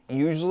snake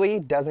usually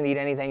doesn't eat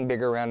anything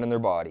bigger around in their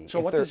body. So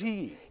what does he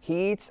eat?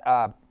 He eats,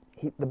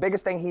 the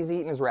biggest thing he's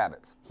eating is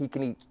rabbits. He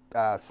can eat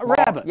small, a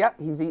rabbit? Yep,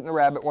 he's eaten a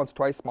rabbit once,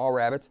 twice, small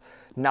rabbits.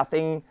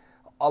 Nothing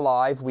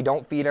alive. We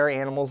don't feed our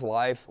animals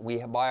live. We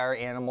buy our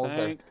animals.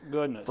 Thank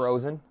goodness.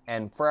 Frozen.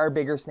 And for our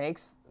bigger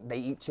snakes, they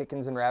eat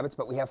chickens and rabbits,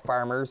 but we have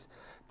farmers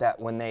that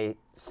when they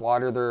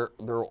slaughter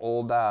their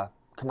old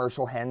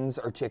commercial hens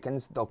or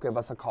chickens, they'll give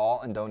us a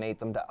call and donate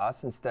them to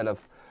us instead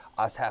of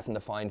us having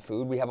to find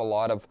food. We have a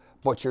lot of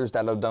butchers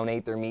that'll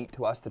donate their meat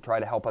to us to try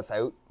to help us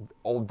out.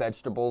 Old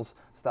vegetables,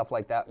 stuff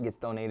like that gets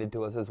donated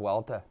to us as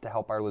well to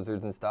help our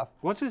lizards and stuff.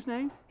 What's his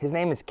name? His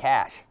name is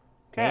Cash.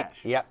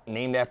 Cash? Yep,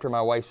 named after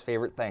my wife's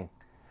favorite thing.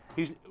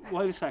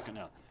 Wait a second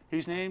now.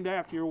 He's named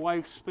after your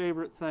wife's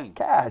favorite thing.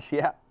 Cash,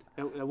 yeah.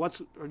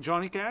 What's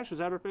Johnny Cash? Is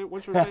that her favorite?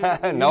 What's her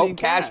favorite? No,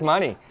 Cash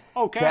Money.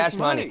 Oh, Cash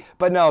Money.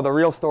 But no, the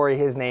real story,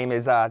 his name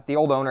is, the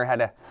old owner had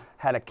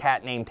a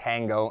cat named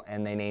Tango,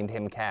 and they named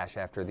him Cash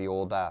after the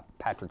old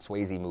Patrick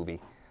Swayze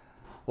movie.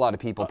 A lot of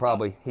people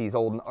probably, he's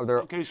old.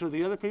 Okay, so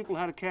the other people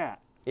had a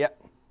cat.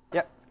 Yep,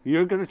 yep.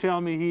 You're going to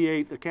tell me he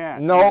ate the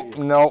cat? No,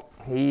 no,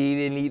 he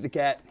didn't eat the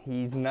cat.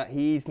 He's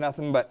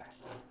nothing but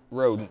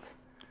rodents.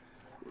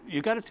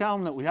 You got to tell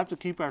him that we have to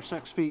keep our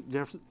 6 feet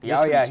distance.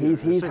 Yeah, yeah,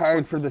 he's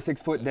hard for the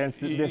 6 foot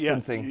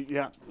distancing.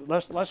 Yeah,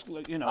 let's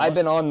you know. I've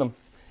been on them,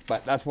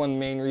 but that's one of the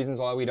main reasons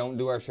why we don't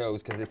do our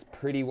shows, because it's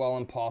pretty well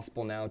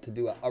impossible now to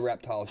do a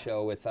reptile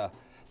show with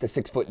the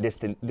 6 foot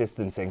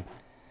distancing.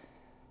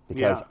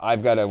 Because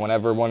I've got to,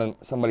 whenever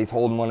somebody's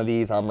holding one of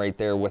these, I'm right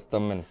there with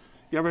them. And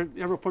you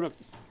ever put a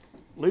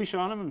leash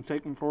on them and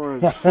take them for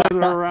a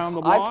slither around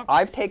the block?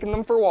 I've taken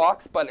them for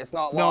walks, but it's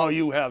not long. No,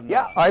 you have not.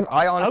 Yeah,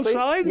 I honestly.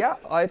 Outside?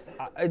 Yeah,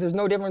 there's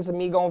no difference in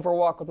me going for a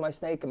walk with my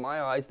snake in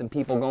my eyes than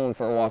people going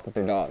for a walk with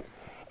their dog.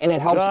 And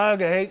it helps.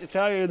 Doug, I hate to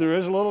tell you, there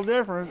is a little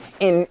difference.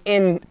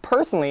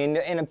 Personally,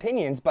 in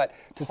opinions, but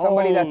to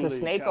somebody that's a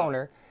snake cow.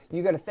 owner,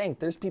 you got to think,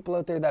 there's people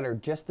out there that are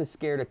just as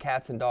scared of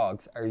cats and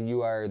dogs as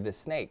you are the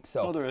snake.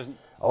 So. No, there isn't.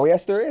 Oh,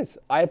 yes, there is.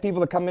 I have people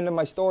that come into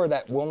my store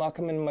that will not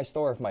come into my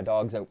store if my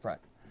dog's out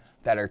front,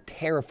 that are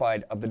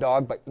terrified of the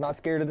dog but not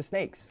scared of the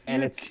snakes.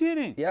 And You're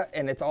kidding. Yeah,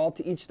 and it's all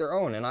to each their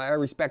own. And I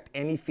respect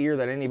any fear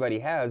that anybody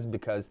has,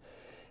 because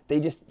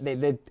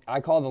I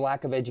call the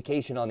lack of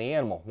education on the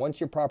animal. Once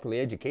you're properly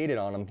educated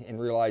on them and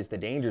realize the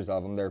dangers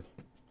of them,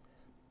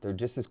 they're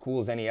just as cool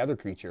as any other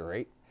creature,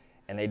 right?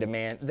 And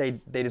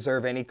they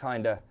deserve any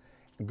kind of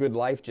good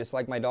life, just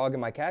like my dog and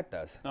my cat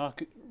does.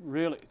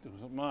 Really?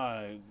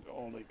 My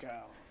holy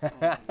cow.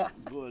 Oh,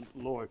 good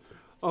Lord.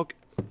 Okay.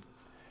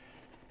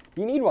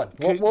 You need one.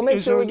 We'll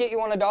make sure we get you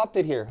one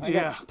adopted here. I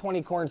got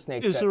 20 corn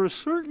snakes. Is there a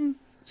certain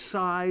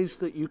size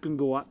that you can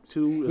go up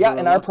to? Yeah,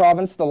 in our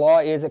province, the law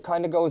is it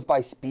kind of goes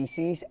by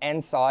species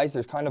and size.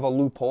 There's kind of a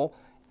loophole.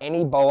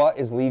 Any boa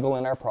is legal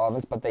in our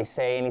province, but they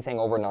say anything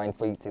over 9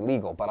 feet is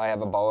illegal. But I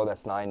have a boa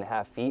that's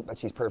 9.5 feet, but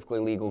she's perfectly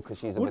legal because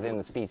she's within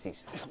the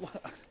species.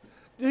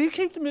 Do you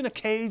keep them in a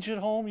cage at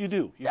home? You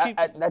do.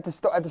 At the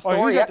store.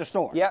 Oh, yeah. at the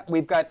store. Yeah,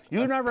 we've got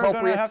You're never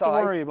going to have size.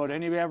 to worry about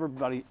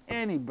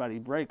anybody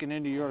breaking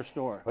into your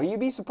store. Well, you'd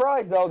be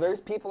surprised though.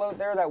 There's people out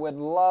there that would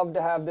love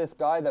to have this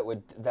guy. That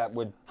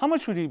would. How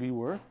much would he be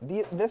worth?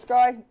 This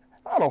guy,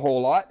 not a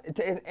whole lot,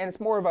 and it's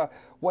more of a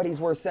what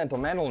he's worth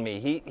sentimental to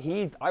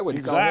me. I would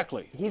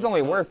exactly. Sell him. He's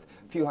only worth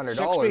a few $100.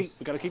 6 feet.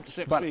 We got to keep the 6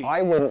 feet. But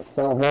I wouldn't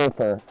sell him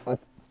for $1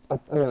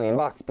 million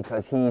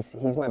because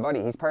he's my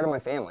buddy. He's part of my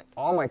family.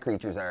 All my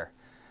creatures are.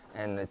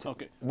 And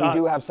we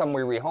do have some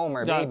where we home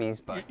our babies,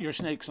 but your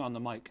snake's on the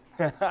mic.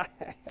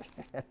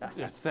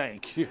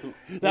 Thank you.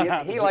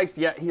 He likes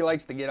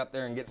to get up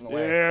there and get in the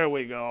way. There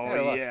we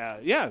go.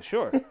 Yeah,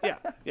 sure.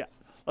 Yeah.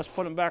 Let's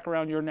put him back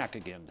around your neck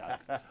again,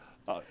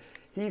 Doug.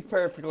 He's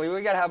perfectly. We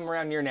got to have him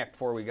around your neck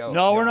before we go.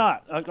 No, we're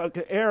not.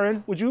 Okay,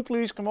 Aaron, would you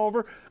please come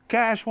over?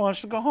 Cash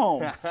wants to go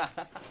home.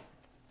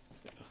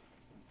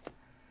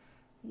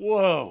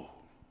 Whoa.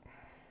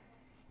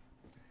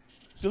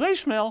 Do they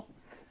smell?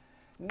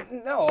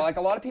 No, like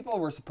a lot of people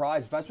were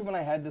surprised, especially when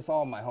I had this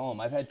all in my home.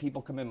 I've had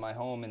people come in my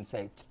home and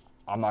say,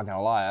 I'm not going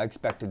to lie, I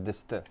expected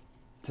this to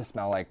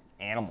smell like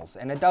animals.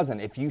 And it doesn't.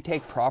 If you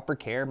take proper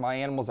care, my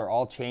animals are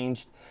all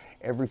changed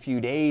every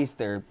few days.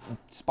 They're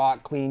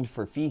spot cleaned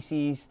for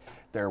feces.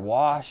 They're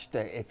washed.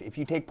 If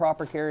you take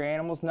proper care of your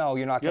animals, no,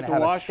 you're not going to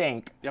have a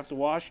stink. You have to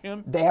wash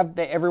him?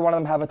 Every one of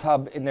them have a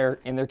tub in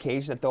their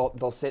cage that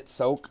they'll sit,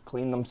 soak,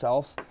 clean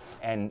themselves.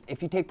 And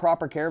if you take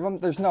proper care of them,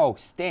 there's no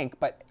stink,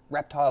 but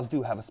reptiles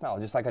do have a smell.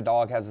 Just like a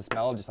dog has a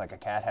smell, just like a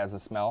cat has a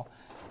smell.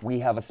 We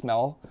have a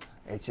smell.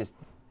 It's just,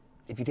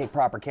 if you take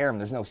proper care of them,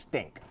 there's no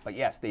stink. But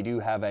yes, they do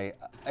have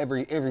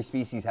every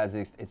species has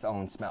its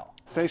own smell.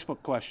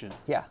 Facebook question.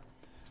 Yeah.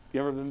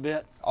 You ever been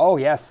bit? Oh,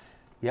 yes.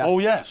 Yes. Oh,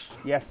 yes.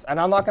 Yes, and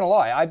I'm not going to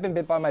lie. I've been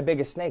bit by my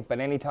biggest snake, but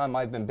anytime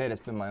I've been bit,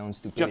 it's been my own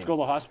stupidity. Did you have to go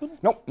to the hospital?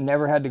 Nope,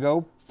 never had to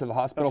go to the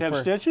hospital. Have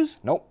stitches?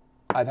 Nope.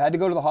 I've had to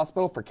go to the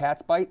hospital for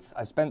cat's bites.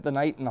 I've spent the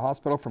night in the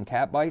hospital from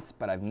cat bites,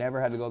 but I've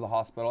never had to go to the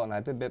hospital, and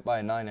I've been bit by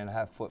a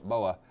 9.5-foot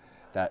boa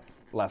that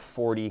left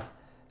 40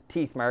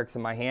 teeth marks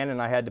in my hand,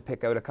 and I had to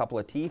pick out a couple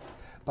of teeth,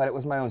 but it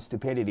was my own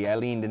stupidity. I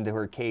leaned into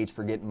her cage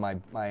forgetting my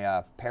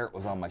parrot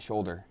was on my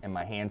shoulder, and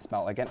my hand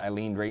smelled like it. I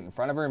leaned right in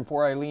front of her, and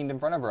before I leaned in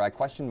front of her, I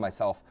questioned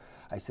myself.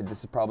 I said, this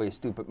is probably a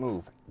stupid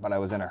move, but I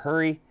was in a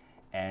hurry,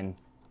 and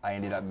I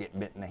ended up getting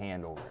bit in the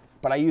hand over it.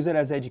 But I use it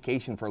as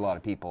education for a lot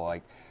of people.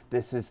 Like,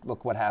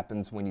 look what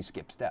happens when you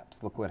skip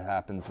steps. Look what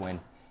happens when,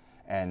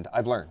 and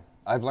I've learned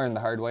the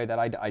hard way that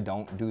I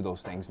don't do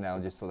those things now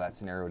just so that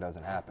scenario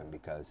doesn't happen,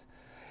 because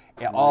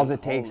all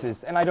it takes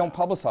is, and I don't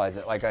publicize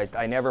it. Like,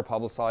 I never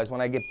publicize when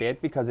I get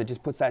bit, because it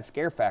just puts that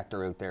scare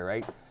factor out there,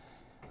 right?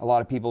 A lot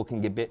of people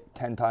can get bit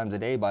 10 times a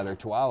day by their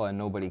chihuahua and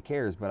nobody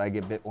cares, but I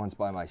get bit once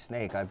by my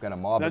snake. I've got a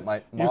mob at my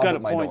door. You've got a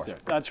point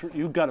there.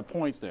 You've got a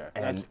point there.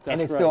 And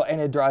that's it's right.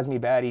 and it drives me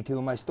batty too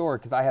in my store,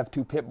 because I have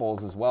 2 pit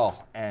bulls as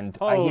well. And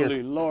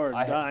Holy Lord,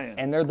 dying.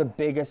 And they're the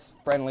biggest,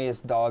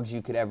 friendliest dogs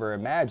you could ever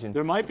imagine.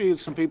 There might be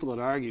some people that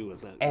argue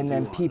with it. And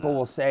then people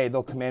will say,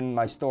 they'll come in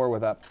my store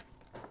with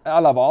I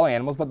love all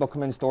animals, but they'll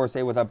come in the store,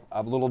 say, with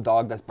a little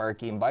dog that's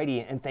barky and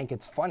bitey, and think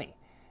it's funny.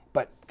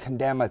 But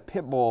condemn a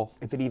pit bull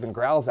if it even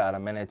growls at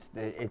them, and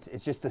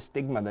it's just the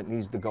stigma that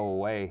needs to go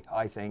away.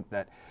 I think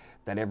that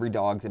every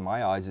dog, in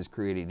my eyes, is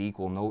created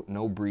equal.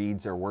 No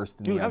breeds are worse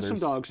than the others. You have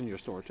some dogs in your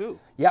store too.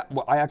 Yeah,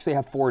 well, I actually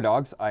have 4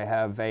 dogs. I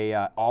have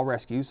all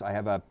rescues. I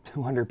have a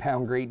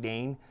 200-pound Great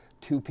Dane,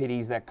 2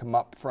 pitties that come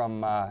up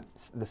from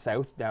the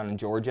south down in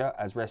Georgia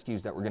as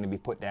rescues that were going to be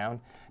put down,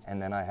 and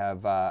then I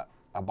have a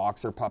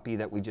boxer puppy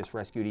that we just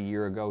rescued a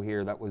year ago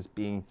here that was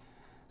being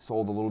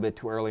sold a little bit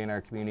too early in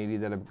our community,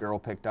 that a girl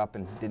picked up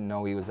and didn't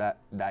know he was that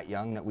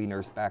young, that we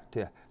nursed back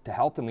to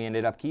health, and we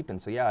ended up keeping.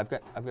 So yeah, I've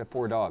got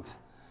 4 dogs.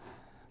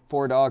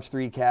 4 dogs,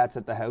 3 cats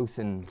at the house,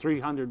 and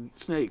 300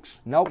 snakes.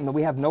 Nope, no,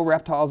 we have no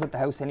reptiles at the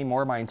house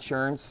anymore. My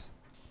insurance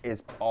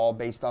is all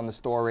based on the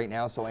store right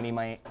now, so any of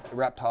my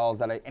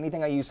reptiles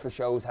anything I use for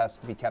shows has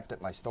to be kept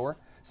at my store,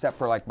 except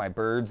for like my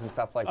birds and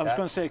stuff like that. I was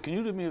going to say, can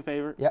you do me a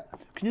favor? Yeah.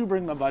 Can you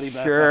bring my buddy back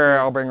up? Sure,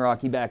 I'll bring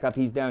Rocky back up.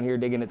 He's down here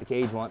digging at the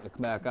cage, wanting to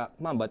come back up.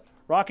 Come on, bud.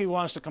 Rocky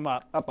wants to come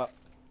up. Up.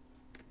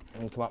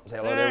 And come up and say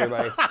hello to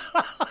everybody.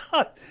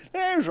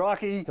 There's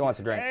Rocky. He wants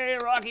a drink. Hey,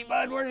 Rocky,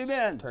 bud, where you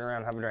been? Turn around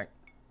and have a drink.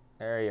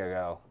 There you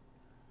go.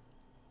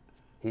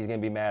 He's going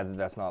to be mad that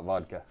that's not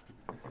vodka.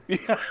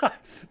 Yeah,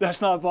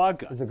 that's not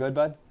vodka. Is it good,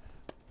 bud?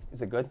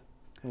 Is it good?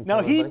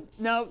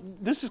 Now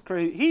this is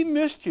crazy. He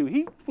missed you.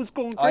 He was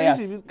going Oh,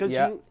 crazy yes.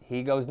 because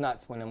he goes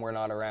nuts when we're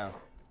not around.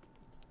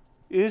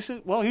 Is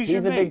it? Well, he's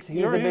a mate.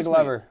 He's a big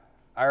lover.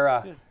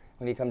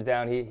 When he comes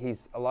down,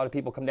 he's a lot of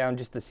people come down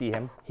just to see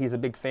him. He's a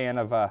big fan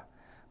of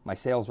my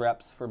sales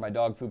reps for my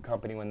dog food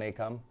company when they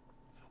come.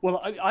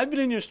 Well, I've been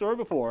in your store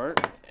before,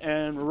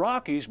 and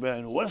Rocky's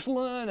been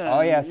whistling. And,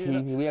 oh yes,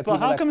 we have. But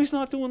how come he's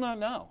not doing that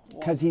now?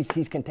 Because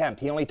he's content.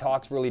 He only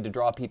talks really to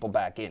draw people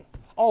back in.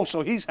 Oh,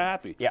 so he's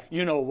happy. Yeah.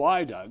 You know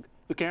why, Doug?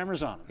 The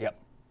camera's on him. Yep.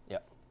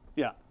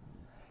 Yeah.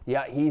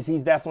 Yeah,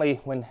 he's definitely,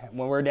 when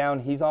we're down,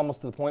 he's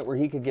almost to the point where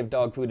he could give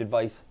dog food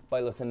advice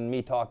by listening to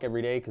me talk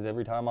every day, because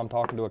every time I'm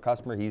talking to a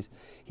customer, he's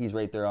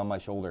right there on my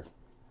shoulder.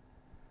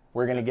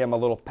 We're going to give him a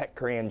little pet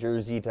crayon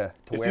jersey to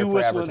wear for advertisement. If you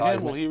whistle at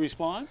him, will he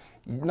respond?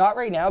 Not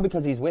right now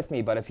because he's with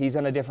me, but if he's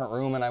in a different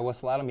room and I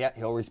whistle at him, yeah,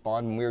 he'll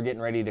respond. When we were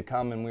getting ready to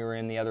come and we were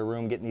in the other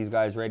room getting these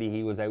guys ready,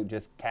 he was out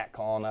just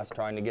catcalling us,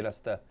 trying to get us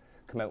to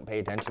come out and pay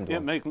attention to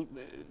him.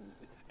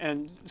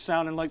 And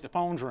sounding like the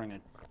phone's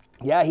ringing.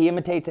 Yeah, he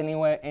imitates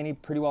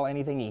pretty well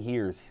anything he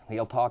hears.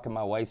 He'll talk in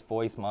my wife's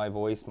voice, my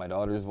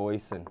daughter's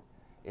voice, and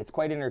it's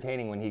quite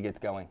entertaining when he gets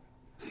going.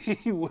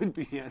 He would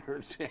be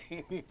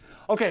entertaining.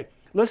 Okay,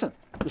 listen,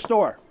 the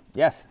store.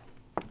 Yes.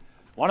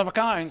 One of a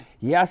kind.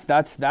 Yes,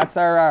 that's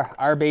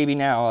our baby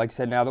now. Like I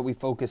said, now that we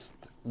focused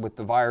with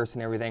the virus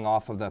and everything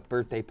off of the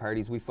birthday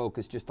parties, we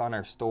focus just on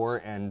our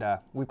store, and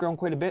we've grown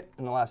quite a bit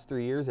in the last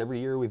 3 years. Every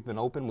year we've been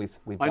open. We've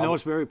I know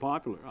it's very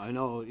popular. I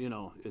know,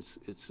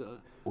 it's.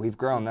 We've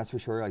grown, that's for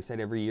sure. Like I said,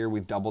 every year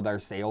we've doubled our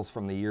sales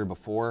from the year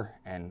before,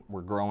 and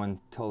we're growing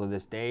till to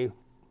this day.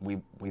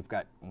 We've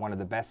got one of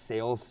the best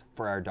sales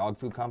for our dog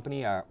food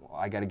company.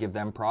 I got to give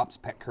them props,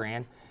 Pet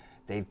Coran.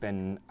 They've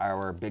been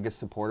our biggest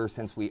supporter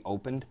since we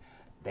opened.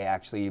 They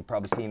actually, you've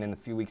probably seen in a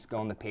few weeks ago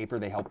in the paper,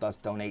 they helped us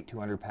donate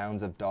 200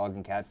 pounds of dog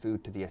and cat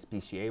food to the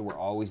SPCA.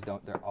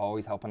 They're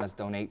always helping us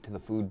donate to the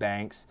food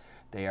banks.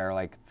 They are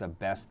like the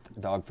best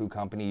dog food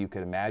company you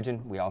could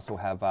imagine. We also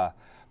have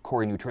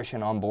Corey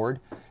Nutrition on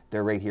board.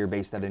 They're right here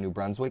based out of New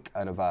Brunswick,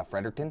 out of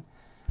Fredericton.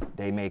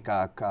 They make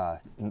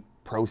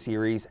Pro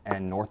Series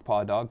and North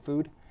Paw dog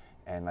food.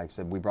 And like I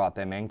said, we brought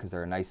them in because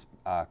they're a nice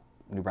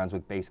New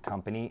Brunswick-based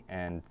company,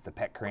 and the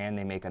Pet Cran,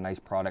 they make a nice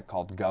product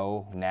called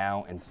Go,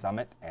 Now, and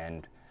Summit,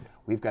 and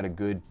we've got a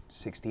good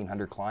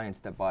 1,600 clients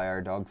that buy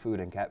our dog food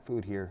and cat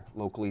food here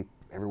locally,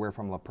 everywhere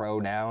from La Pro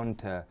down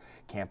to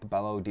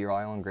Campobello, Deer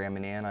Island, Grand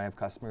Manan. I have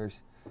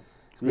customers.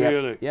 So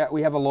really?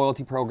 We have a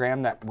loyalty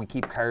program that we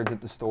keep cards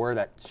at the store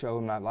that show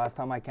them that last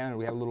time I counted,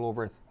 we have a little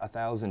over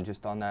 1,000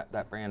 just on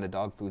that brand of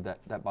dog food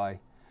that buy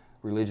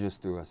religious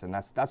through us, and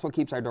that's what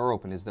keeps our door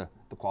open is the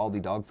quality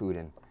dog food,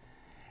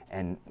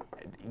 and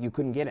you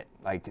couldn't get it.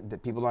 Like, the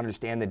people don't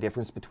understand the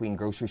difference between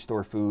grocery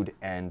store food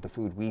and the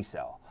food we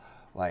sell.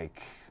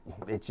 Like,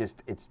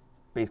 it's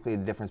basically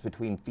the difference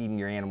between feeding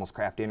your animals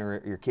craft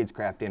dinner, your kids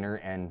craft dinner,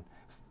 and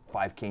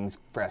Five Kings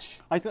fresh.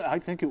 I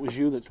think it was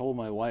you that told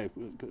my wife,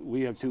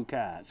 we have 2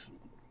 cats,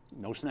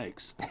 no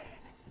snakes.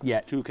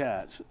 Yeah. 2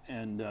 cats,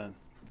 and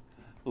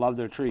love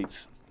their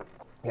treats.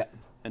 Yeah.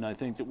 And I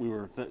think that we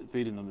were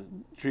feeding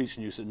them treats,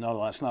 and you said,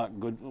 no, that's not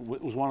good.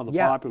 It was one of the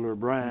Yeah. popular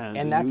brands,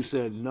 and you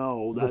said,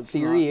 no, that's not. The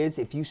theory is,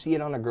 if you see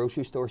it on a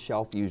grocery store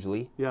shelf,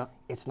 usually, yeah,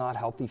 it's not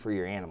healthy for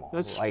your animal.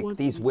 That's like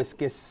these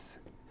Whiskas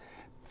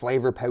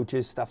flavor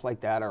pouches, stuff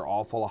like that, are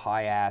all full of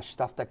high ash,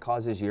 stuff that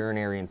causes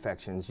urinary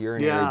infections,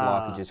 urinary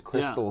blockages,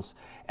 crystals.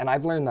 And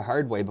I've learned the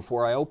hard way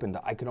before I opened.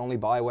 I could only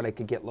buy what I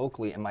could get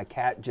locally, and my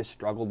cat just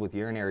struggled with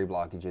urinary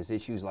blockages,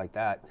 issues like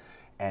that.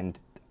 And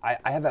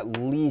I have at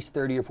least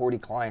 30 or 40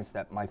 clients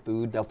that my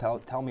food, they'll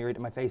tell me right to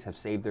my face, have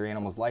saved their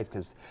animal's life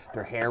because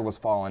their hair was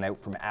falling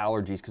out from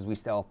allergies, because we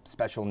sell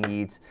special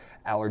needs,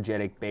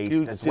 allergetic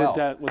based as well. You did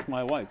that with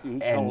my wife. You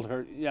told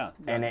her, yeah.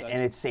 And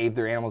it saved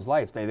their animal's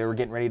life. They were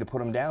getting ready to put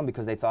them down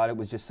because they thought it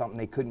was just something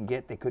they couldn't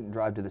get. They couldn't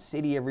drive to the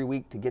city every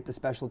week to get the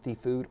specialty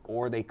food,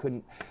 or they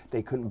couldn't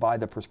buy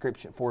the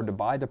prescription, afford to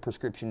buy the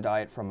prescription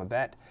diet from a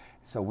vet.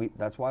 So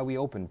that's why we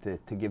opened,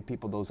 to give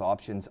people those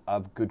options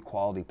of good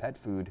quality pet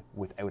food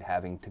without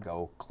having to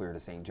go clear to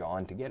St.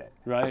 John to get it.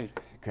 Right.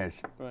 Because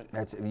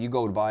you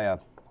go to buy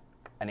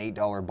an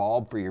 $8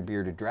 bulb for your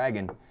bearded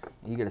dragon,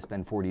 you got to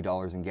spend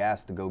 $40 in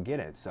gas to go get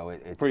it. So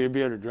for your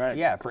bearded dragon.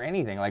 Yeah, for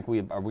anything. Like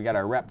we got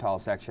our reptile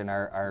section,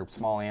 our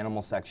small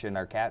animal section,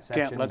 our cat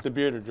section. Can't let the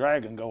bearded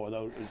dragon go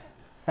without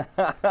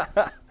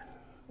it.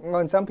 Well,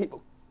 and some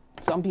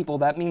people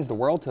that means the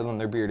world to them,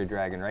 their bearded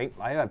dragon, right?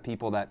 I have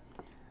people that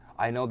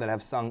I know that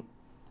have sunk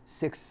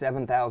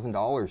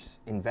 $6,000–7,000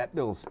 in vet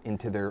bills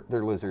into their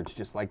lizards,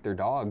 just like their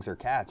dogs or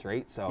cats,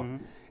 right? So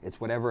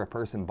it's whatever a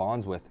person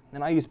bonds with.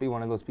 And I used to be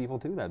one of those people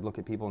too that'd look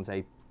at people and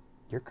say,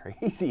 you're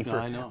crazy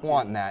for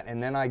wanting that.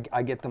 And then I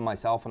get them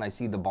myself, and I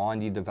see the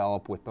bond you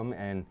develop with them.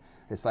 And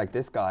it's like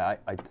this guy,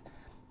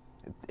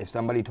 if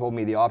somebody told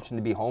me the option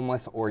to be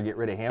homeless or get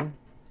rid of him,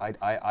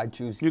 I'd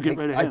choose.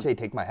 I'd say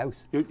take my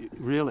house.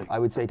 Really? I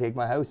would say take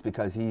my house,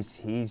 because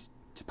he's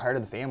part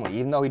of the family.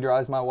 Even though he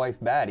drives my wife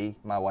batty,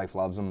 my wife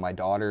loves him. My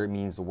daughter, it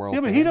means the world.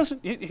 Yeah, but he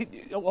doesn't.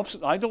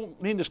 I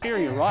don't mean to scare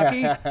you,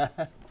 Rocky.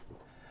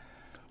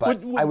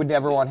 But I would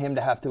never want him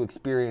to have to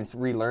experience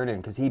relearning,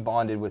 because he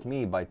bonded with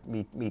me by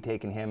me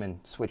taking him and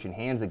switching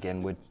hands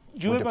again. Do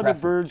you have other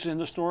birds in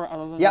the store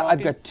other than Rocky?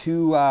 I've got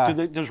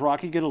 2. Does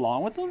Rocky get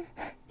along with them?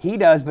 He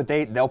does, but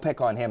they'll pick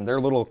on him.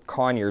 They're little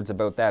conures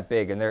about that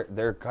big, and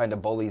they're kind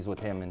of bullies with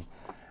him, and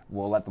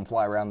we'll let them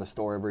fly around the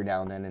store every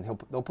now and then, and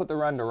they'll put the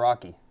run to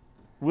Rocky.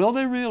 Will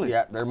they really?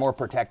 Yeah, they're more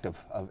protective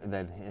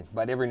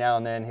but every now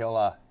and then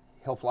he'll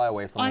fly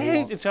away from me. I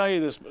hate to tell you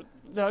this,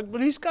 Doug,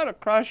 but he's got a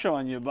crush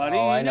on you, buddy.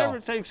 Oh, I know. He never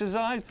takes his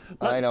eyes.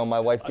 I know,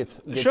 my wife gets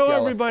show jealous.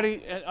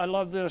 Everybody, I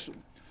love this.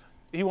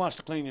 He wants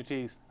to clean your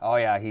teeth. Oh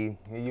yeah, he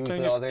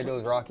usually all they do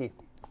is Rocky.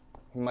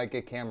 He might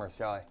get camera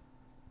shy.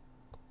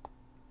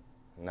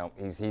 No,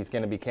 he's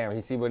going to be camera.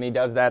 You see when he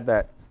does that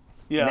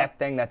neck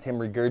thing, that's him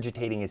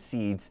regurgitating his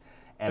seeds.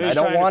 And I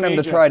don't want him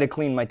to try to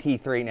clean my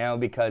teeth right now,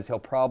 because he'll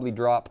probably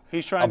drop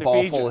a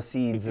ball full of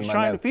seeds in my mouth. He's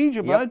trying to feed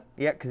you, bud.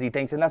 Yeah, because he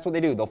thinks, and that's what they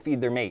do. They'll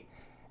feed their mate.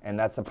 And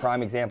that's a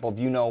prime example of,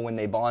 when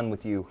they bond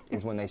with you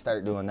is when they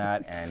start doing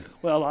that. And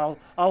well,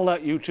 I'll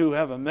let you two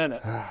have a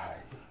minute.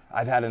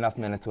 I've had enough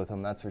minutes with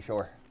him, that's for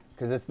sure.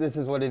 Because this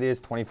is what it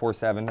is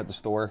 24/7 at the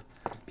store.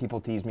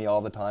 People tease me all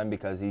the time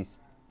because as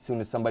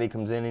soon as somebody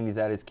comes in and he's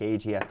at his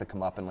cage, he has to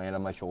come up and land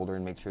on my shoulder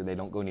and make sure they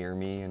don't go near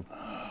me. And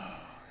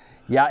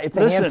yeah, it's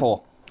a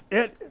handful.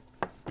 It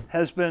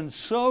has been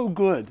so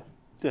good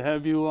to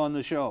have you on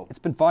the show. It's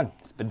been fun.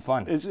 It's been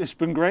fun. It's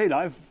been great.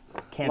 I've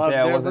Can't say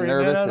I wasn't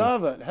nervous. Minute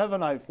of it,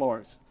 haven't I,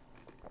 Flores?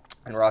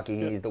 And Rocky,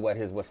 he needs to wet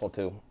his whistle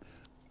too.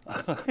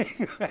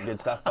 Good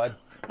stuff, bud.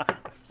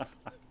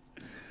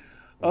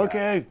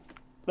 Okay,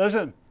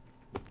 listen,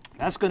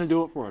 that's going to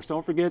do it for us.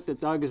 Don't forget that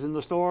Doug is in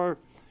the store.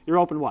 You're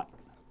open what?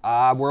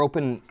 We're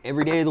open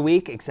every day of the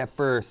week except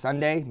for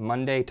Sunday.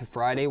 Monday to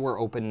Friday, we're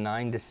open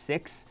 9 to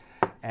 6.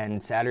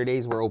 And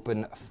Saturdays, we're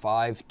open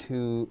 9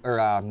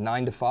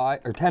 to 5,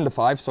 or 10 to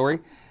 5, sorry.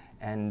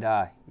 And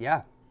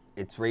yeah,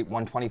 it's right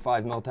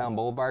 125 Milltown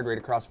Boulevard, right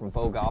across from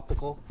Vogue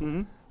Optical.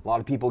 A lot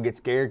of people get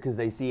scared because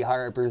they see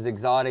Harper's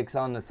Exotics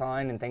on the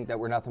sign and think that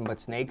we're nothing but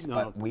snakes,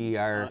 but we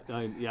are,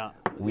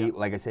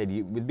 like I said,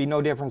 it would be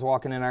no difference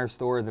walking in our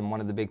store than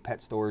one of the big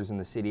pet stores in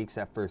the city,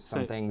 except for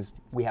some things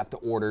we have to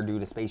order due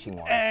to spacing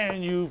wise.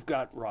 And you've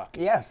got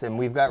Rocky. Yes, and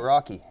we've got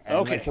Rocky. And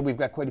okay. Like I said, we've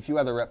got quite a few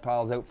other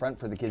reptiles out front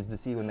for the kids to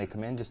see when they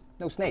come in, just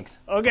no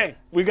snakes. Okay,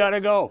 we got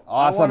to go.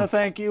 Awesome. I want to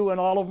thank you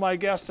and all of my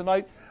guests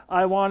tonight.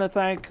 I want to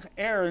thank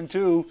Aaron,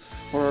 too,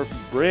 for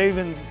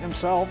braving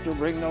himself to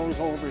bring those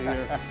over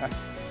here.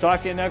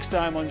 Talk to you next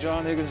time on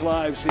John Higgins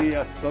Live. See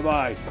ya.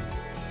 Bye-bye.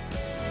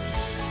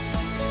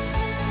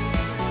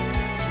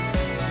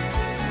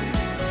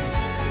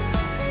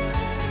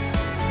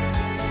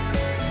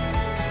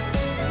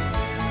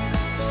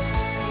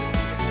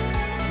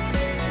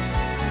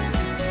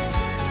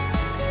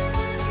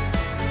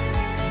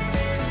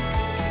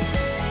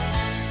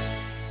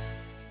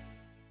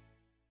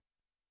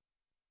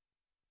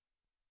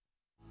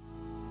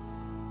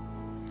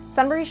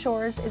 Sunbury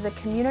Shores is a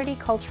community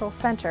cultural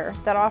center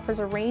that offers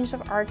a range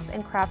of arts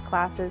and craft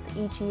classes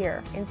each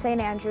year in St.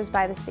 Andrews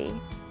by the Sea.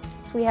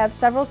 So we have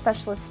several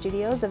specialist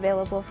studios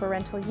available for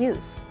rental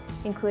use,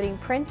 including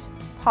print,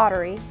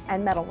 pottery,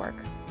 and metalwork.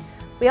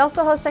 We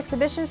also host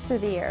exhibitions through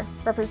the year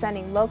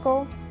representing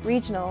local,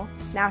 regional,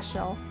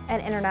 national,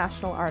 and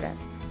international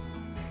artists.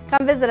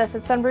 Come visit us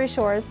at Sunbury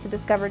Shores to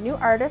discover new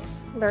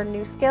artists, learn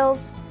new skills,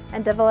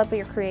 and develop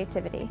your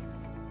creativity.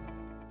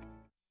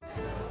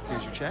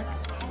 Here's your check.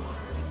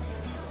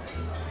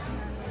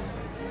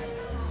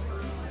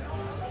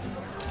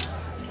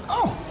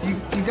 Oh, you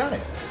got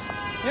it.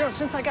 You know,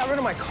 since I got rid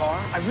of my car,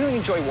 I really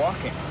enjoy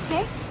walking.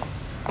 Okay.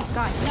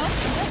 God, no.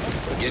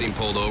 Getting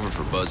pulled over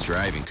for buzz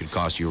driving could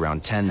cost you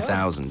around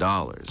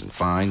 $10,000 in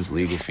fines,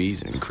 legal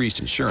fees, and increased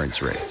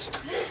insurance rates.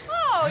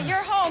 Oh, you're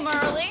home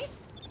early.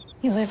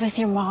 You live with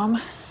your mom?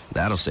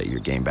 That'll set your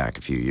game back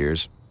a few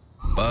years.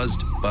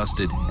 Buzzed,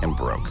 busted, and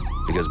broke.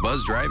 Because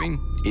buzz driving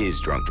is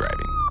drunk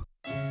driving.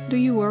 Do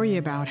you worry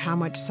about how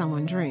much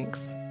someone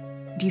drinks?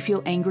 Do you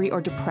feel angry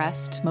or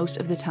depressed most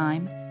of the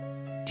time?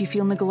 Do you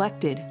feel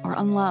neglected or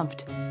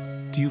unloved?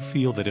 Do you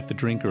feel that if the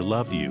drinker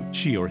loved you,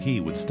 she or he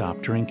would stop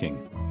drinking?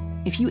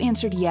 If you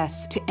answered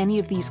yes to any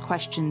of these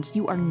questions,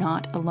 you are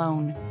not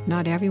alone.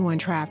 Not everyone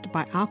trapped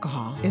by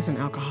alcohol is an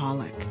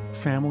alcoholic.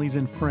 Families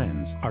and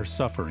friends are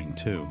suffering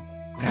too.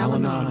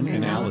 Al-Anon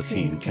and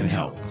Alateen can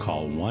help.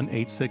 Call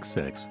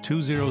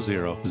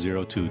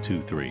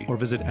 1-866-200-0223 or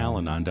visit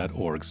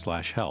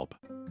alanon.org/help.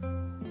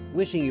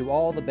 Wishing you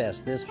all the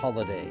best this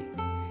holiday.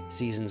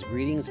 Season's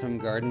greetings from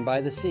Garden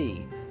by the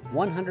Sea.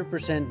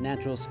 100%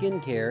 natural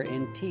skincare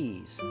and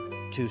teas.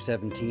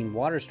 217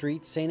 Water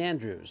Street, St.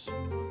 Andrews.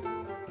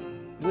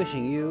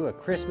 Wishing you a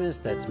Christmas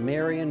that's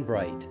merry and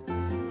bright.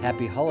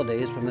 Happy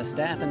holidays from the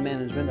staff and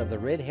management of the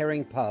Red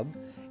Herring Pub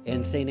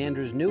and St.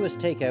 Andrews' newest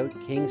takeout,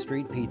 King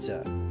Street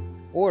Pizza.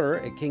 Order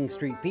at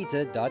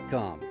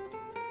kingstreetpizza.com.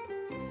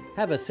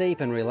 Have a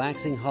safe and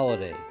relaxing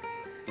holiday.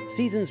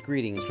 Season's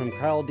greetings from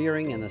Carl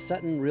Deering and the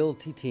Sutton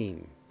Realty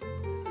team.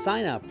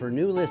 Sign up for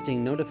new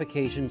listing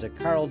notifications at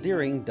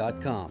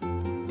carldeering.com.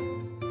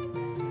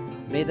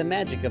 May the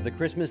magic of the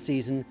Christmas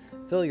season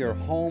fill your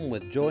home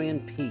with joy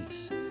and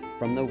peace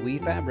from the We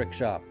Fabric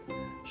Shop.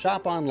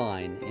 Shop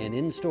online and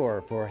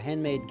in-store for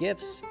handmade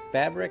gifts,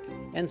 fabric,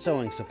 and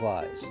sewing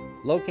supplies.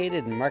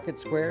 Located in Market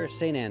Square,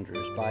 St.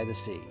 Andrews by the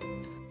Sea.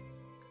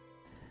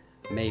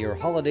 May your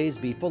holidays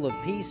be full of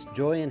peace,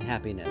 joy, and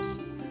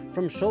happiness.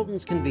 From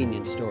Schulten's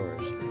Convenience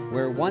Stores,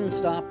 where one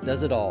stop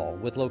does it all,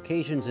 with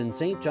locations in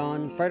St.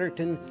 John,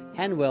 Fredericton,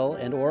 Hanwell,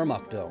 and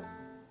Oromocto.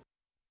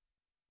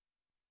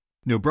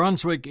 New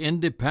Brunswick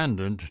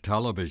Independent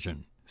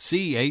Television,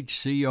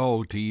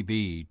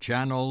 CHCO-TV,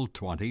 Channel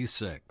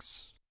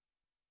 26.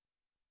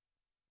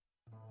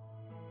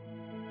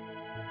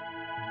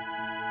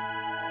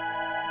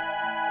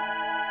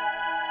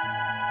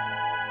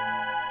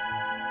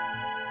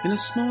 In a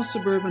small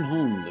suburban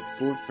home lived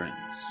 4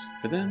 friends.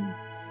 For them,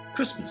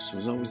 Christmas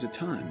was always a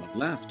time of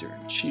laughter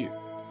and cheer.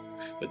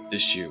 But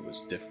this year was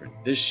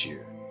different. This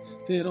year,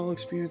 they had all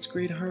experienced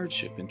great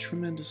hardship and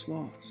tremendous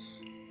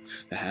loss.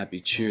 The happy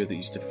cheer that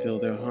used to fill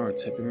their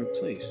hearts had been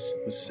replaced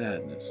with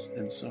sadness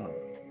and sorrow.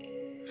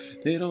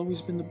 They had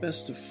always been the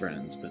best of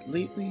friends, but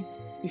lately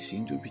they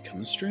seemed to have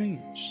become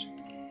estranged.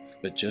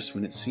 But just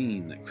when it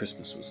seemed that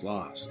Christmas was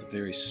lost, a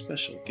very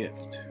special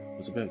gift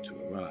was about to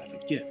arrive, a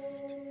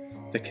gift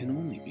that can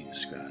only be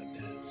described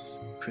as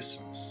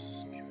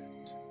Christmas.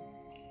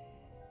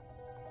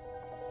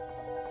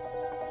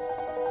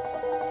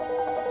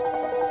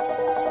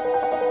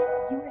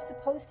 You were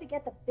supposed to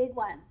get the big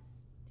one.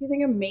 Do you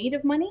think I'm made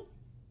of money?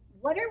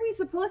 What are we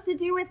supposed to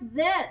do with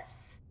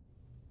this?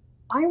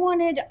 I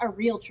wanted a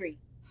real tree.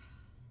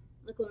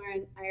 Look,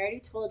 Lauren, I already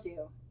told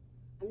you.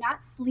 I'm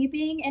not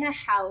sleeping in a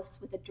house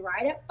with a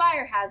dried up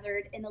fire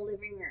hazard in the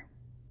living room.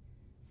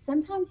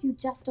 Sometimes you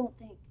just don't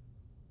think.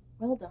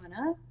 Well,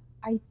 Donna,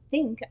 I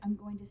think I'm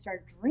going to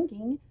start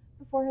drinking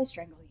before I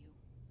strangle you.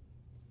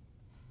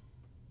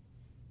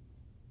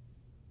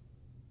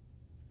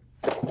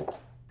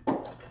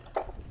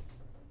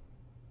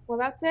 Well,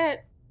 that's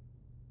it.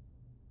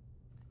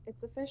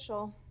 It's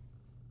official.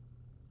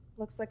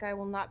 Looks like I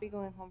will not be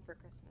going home for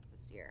Christmas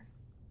this year.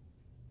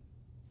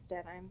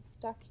 Instead, I'm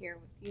stuck here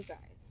with you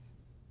guys.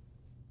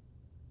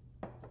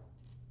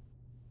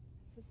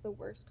 This is the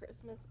worst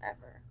Christmas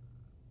ever.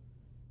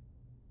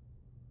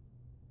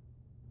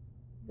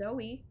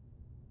 Zoe?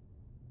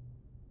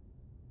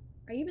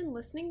 Are you even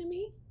listening to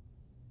me?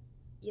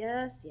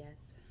 Yes,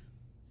 yes.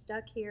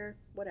 Stuck here,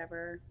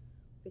 whatever.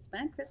 We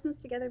spent Christmas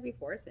together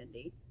before,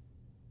 Cindy.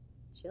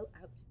 Chill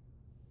out.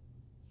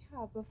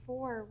 Yeah,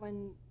 before,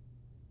 when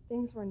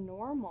things were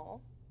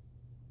normal.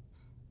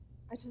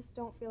 I just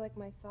don't feel like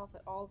myself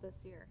at all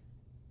this year.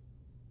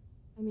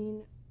 I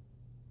mean,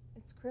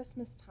 it's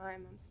Christmas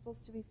time. I'm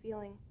supposed to be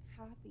feeling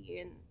happy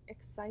and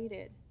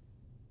excited.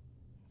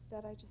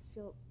 Instead, I just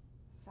feel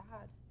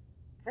sad.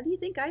 How do you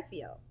think I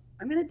feel?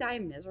 I'm gonna die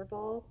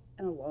miserable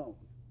and alone.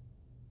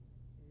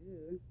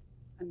 Ooh,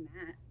 a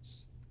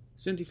match.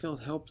 Cindy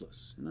felt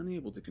helpless and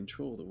unable to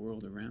control the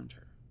world around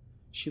her.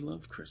 She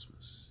loved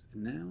Christmas,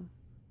 and now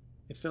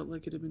it felt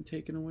like it had been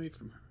taken away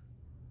from her.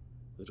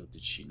 Little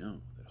did she know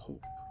that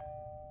hope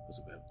was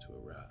about to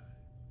arrive.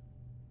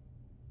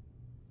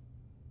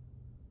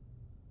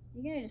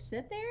 You gonna just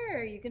sit there,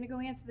 or are you gonna go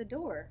answer the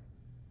door?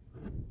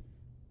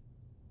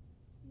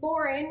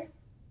 Lauren,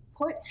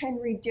 put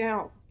Henry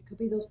down. It could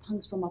be those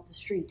punks from up the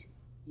street.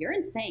 You're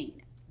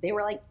insane. They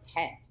were like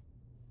 10.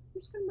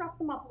 I'm just gonna rough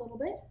them up a little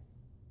bit.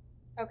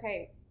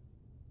 Okay,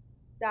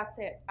 that's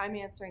it. I'm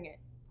answering it.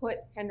 Put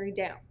Henry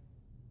down.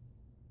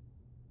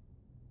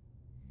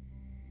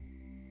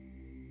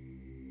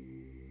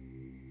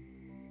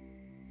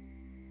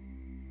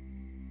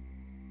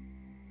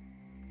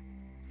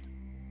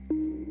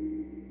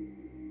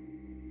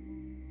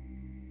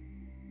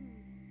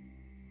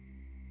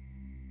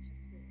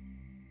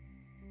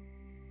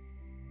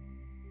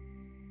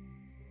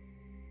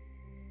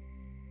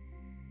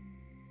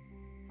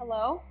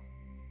 Hello?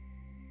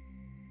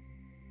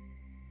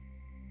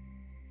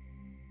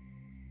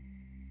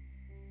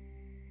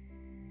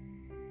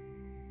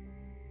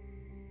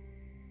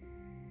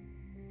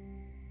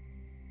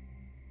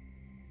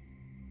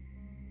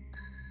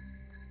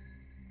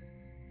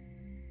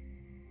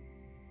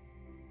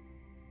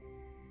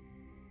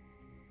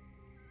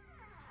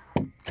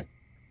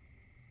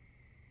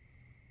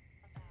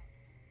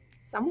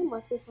 Someone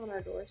left this on our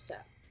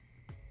doorstep.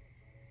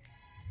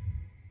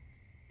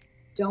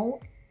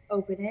 Don't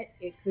open it.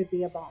 It could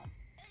be a bomb.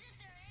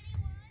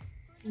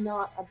 It's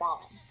not a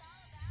bomb.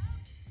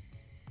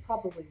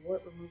 Probably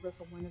wart remover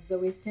from one of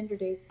Zoe's Tinder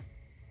dates.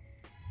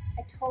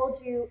 I told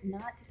you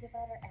not to give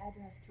out our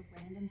address to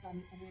randoms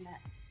on the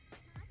internet.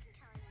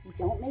 You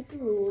don't make the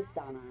rules,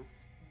 Donna.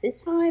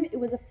 This time it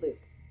was a fluke.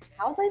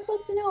 How was I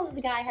supposed to know that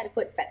the guy had a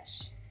foot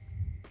fetish?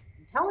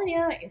 I'm telling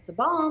you, it's a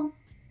bomb.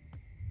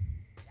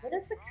 What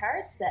does the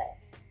card say?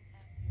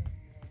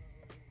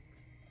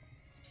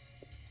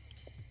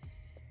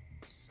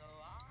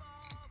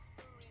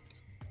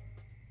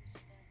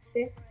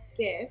 This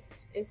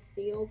gift is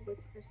sealed with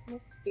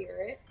Christmas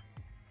spirit.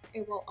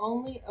 It will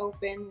only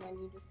open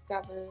when you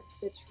discover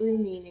the true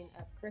meaning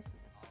of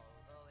Christmas.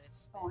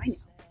 Oh, I know.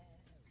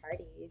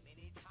 Parties.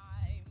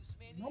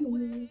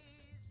 Money.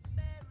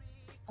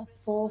 A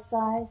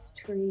full-size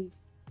tree.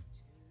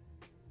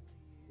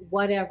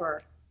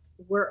 Whatever.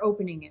 We're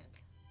opening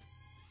it.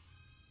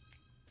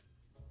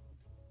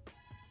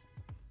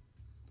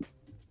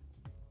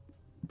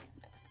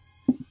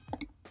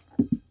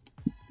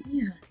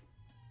 Yeah.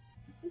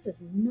 This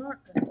is not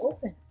gonna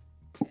open.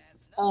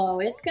 Oh,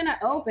 it's gonna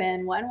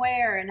open one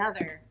way or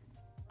another.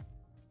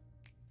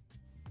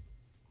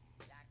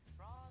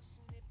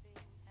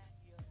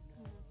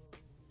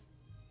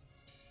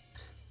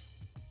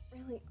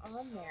 Really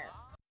on there.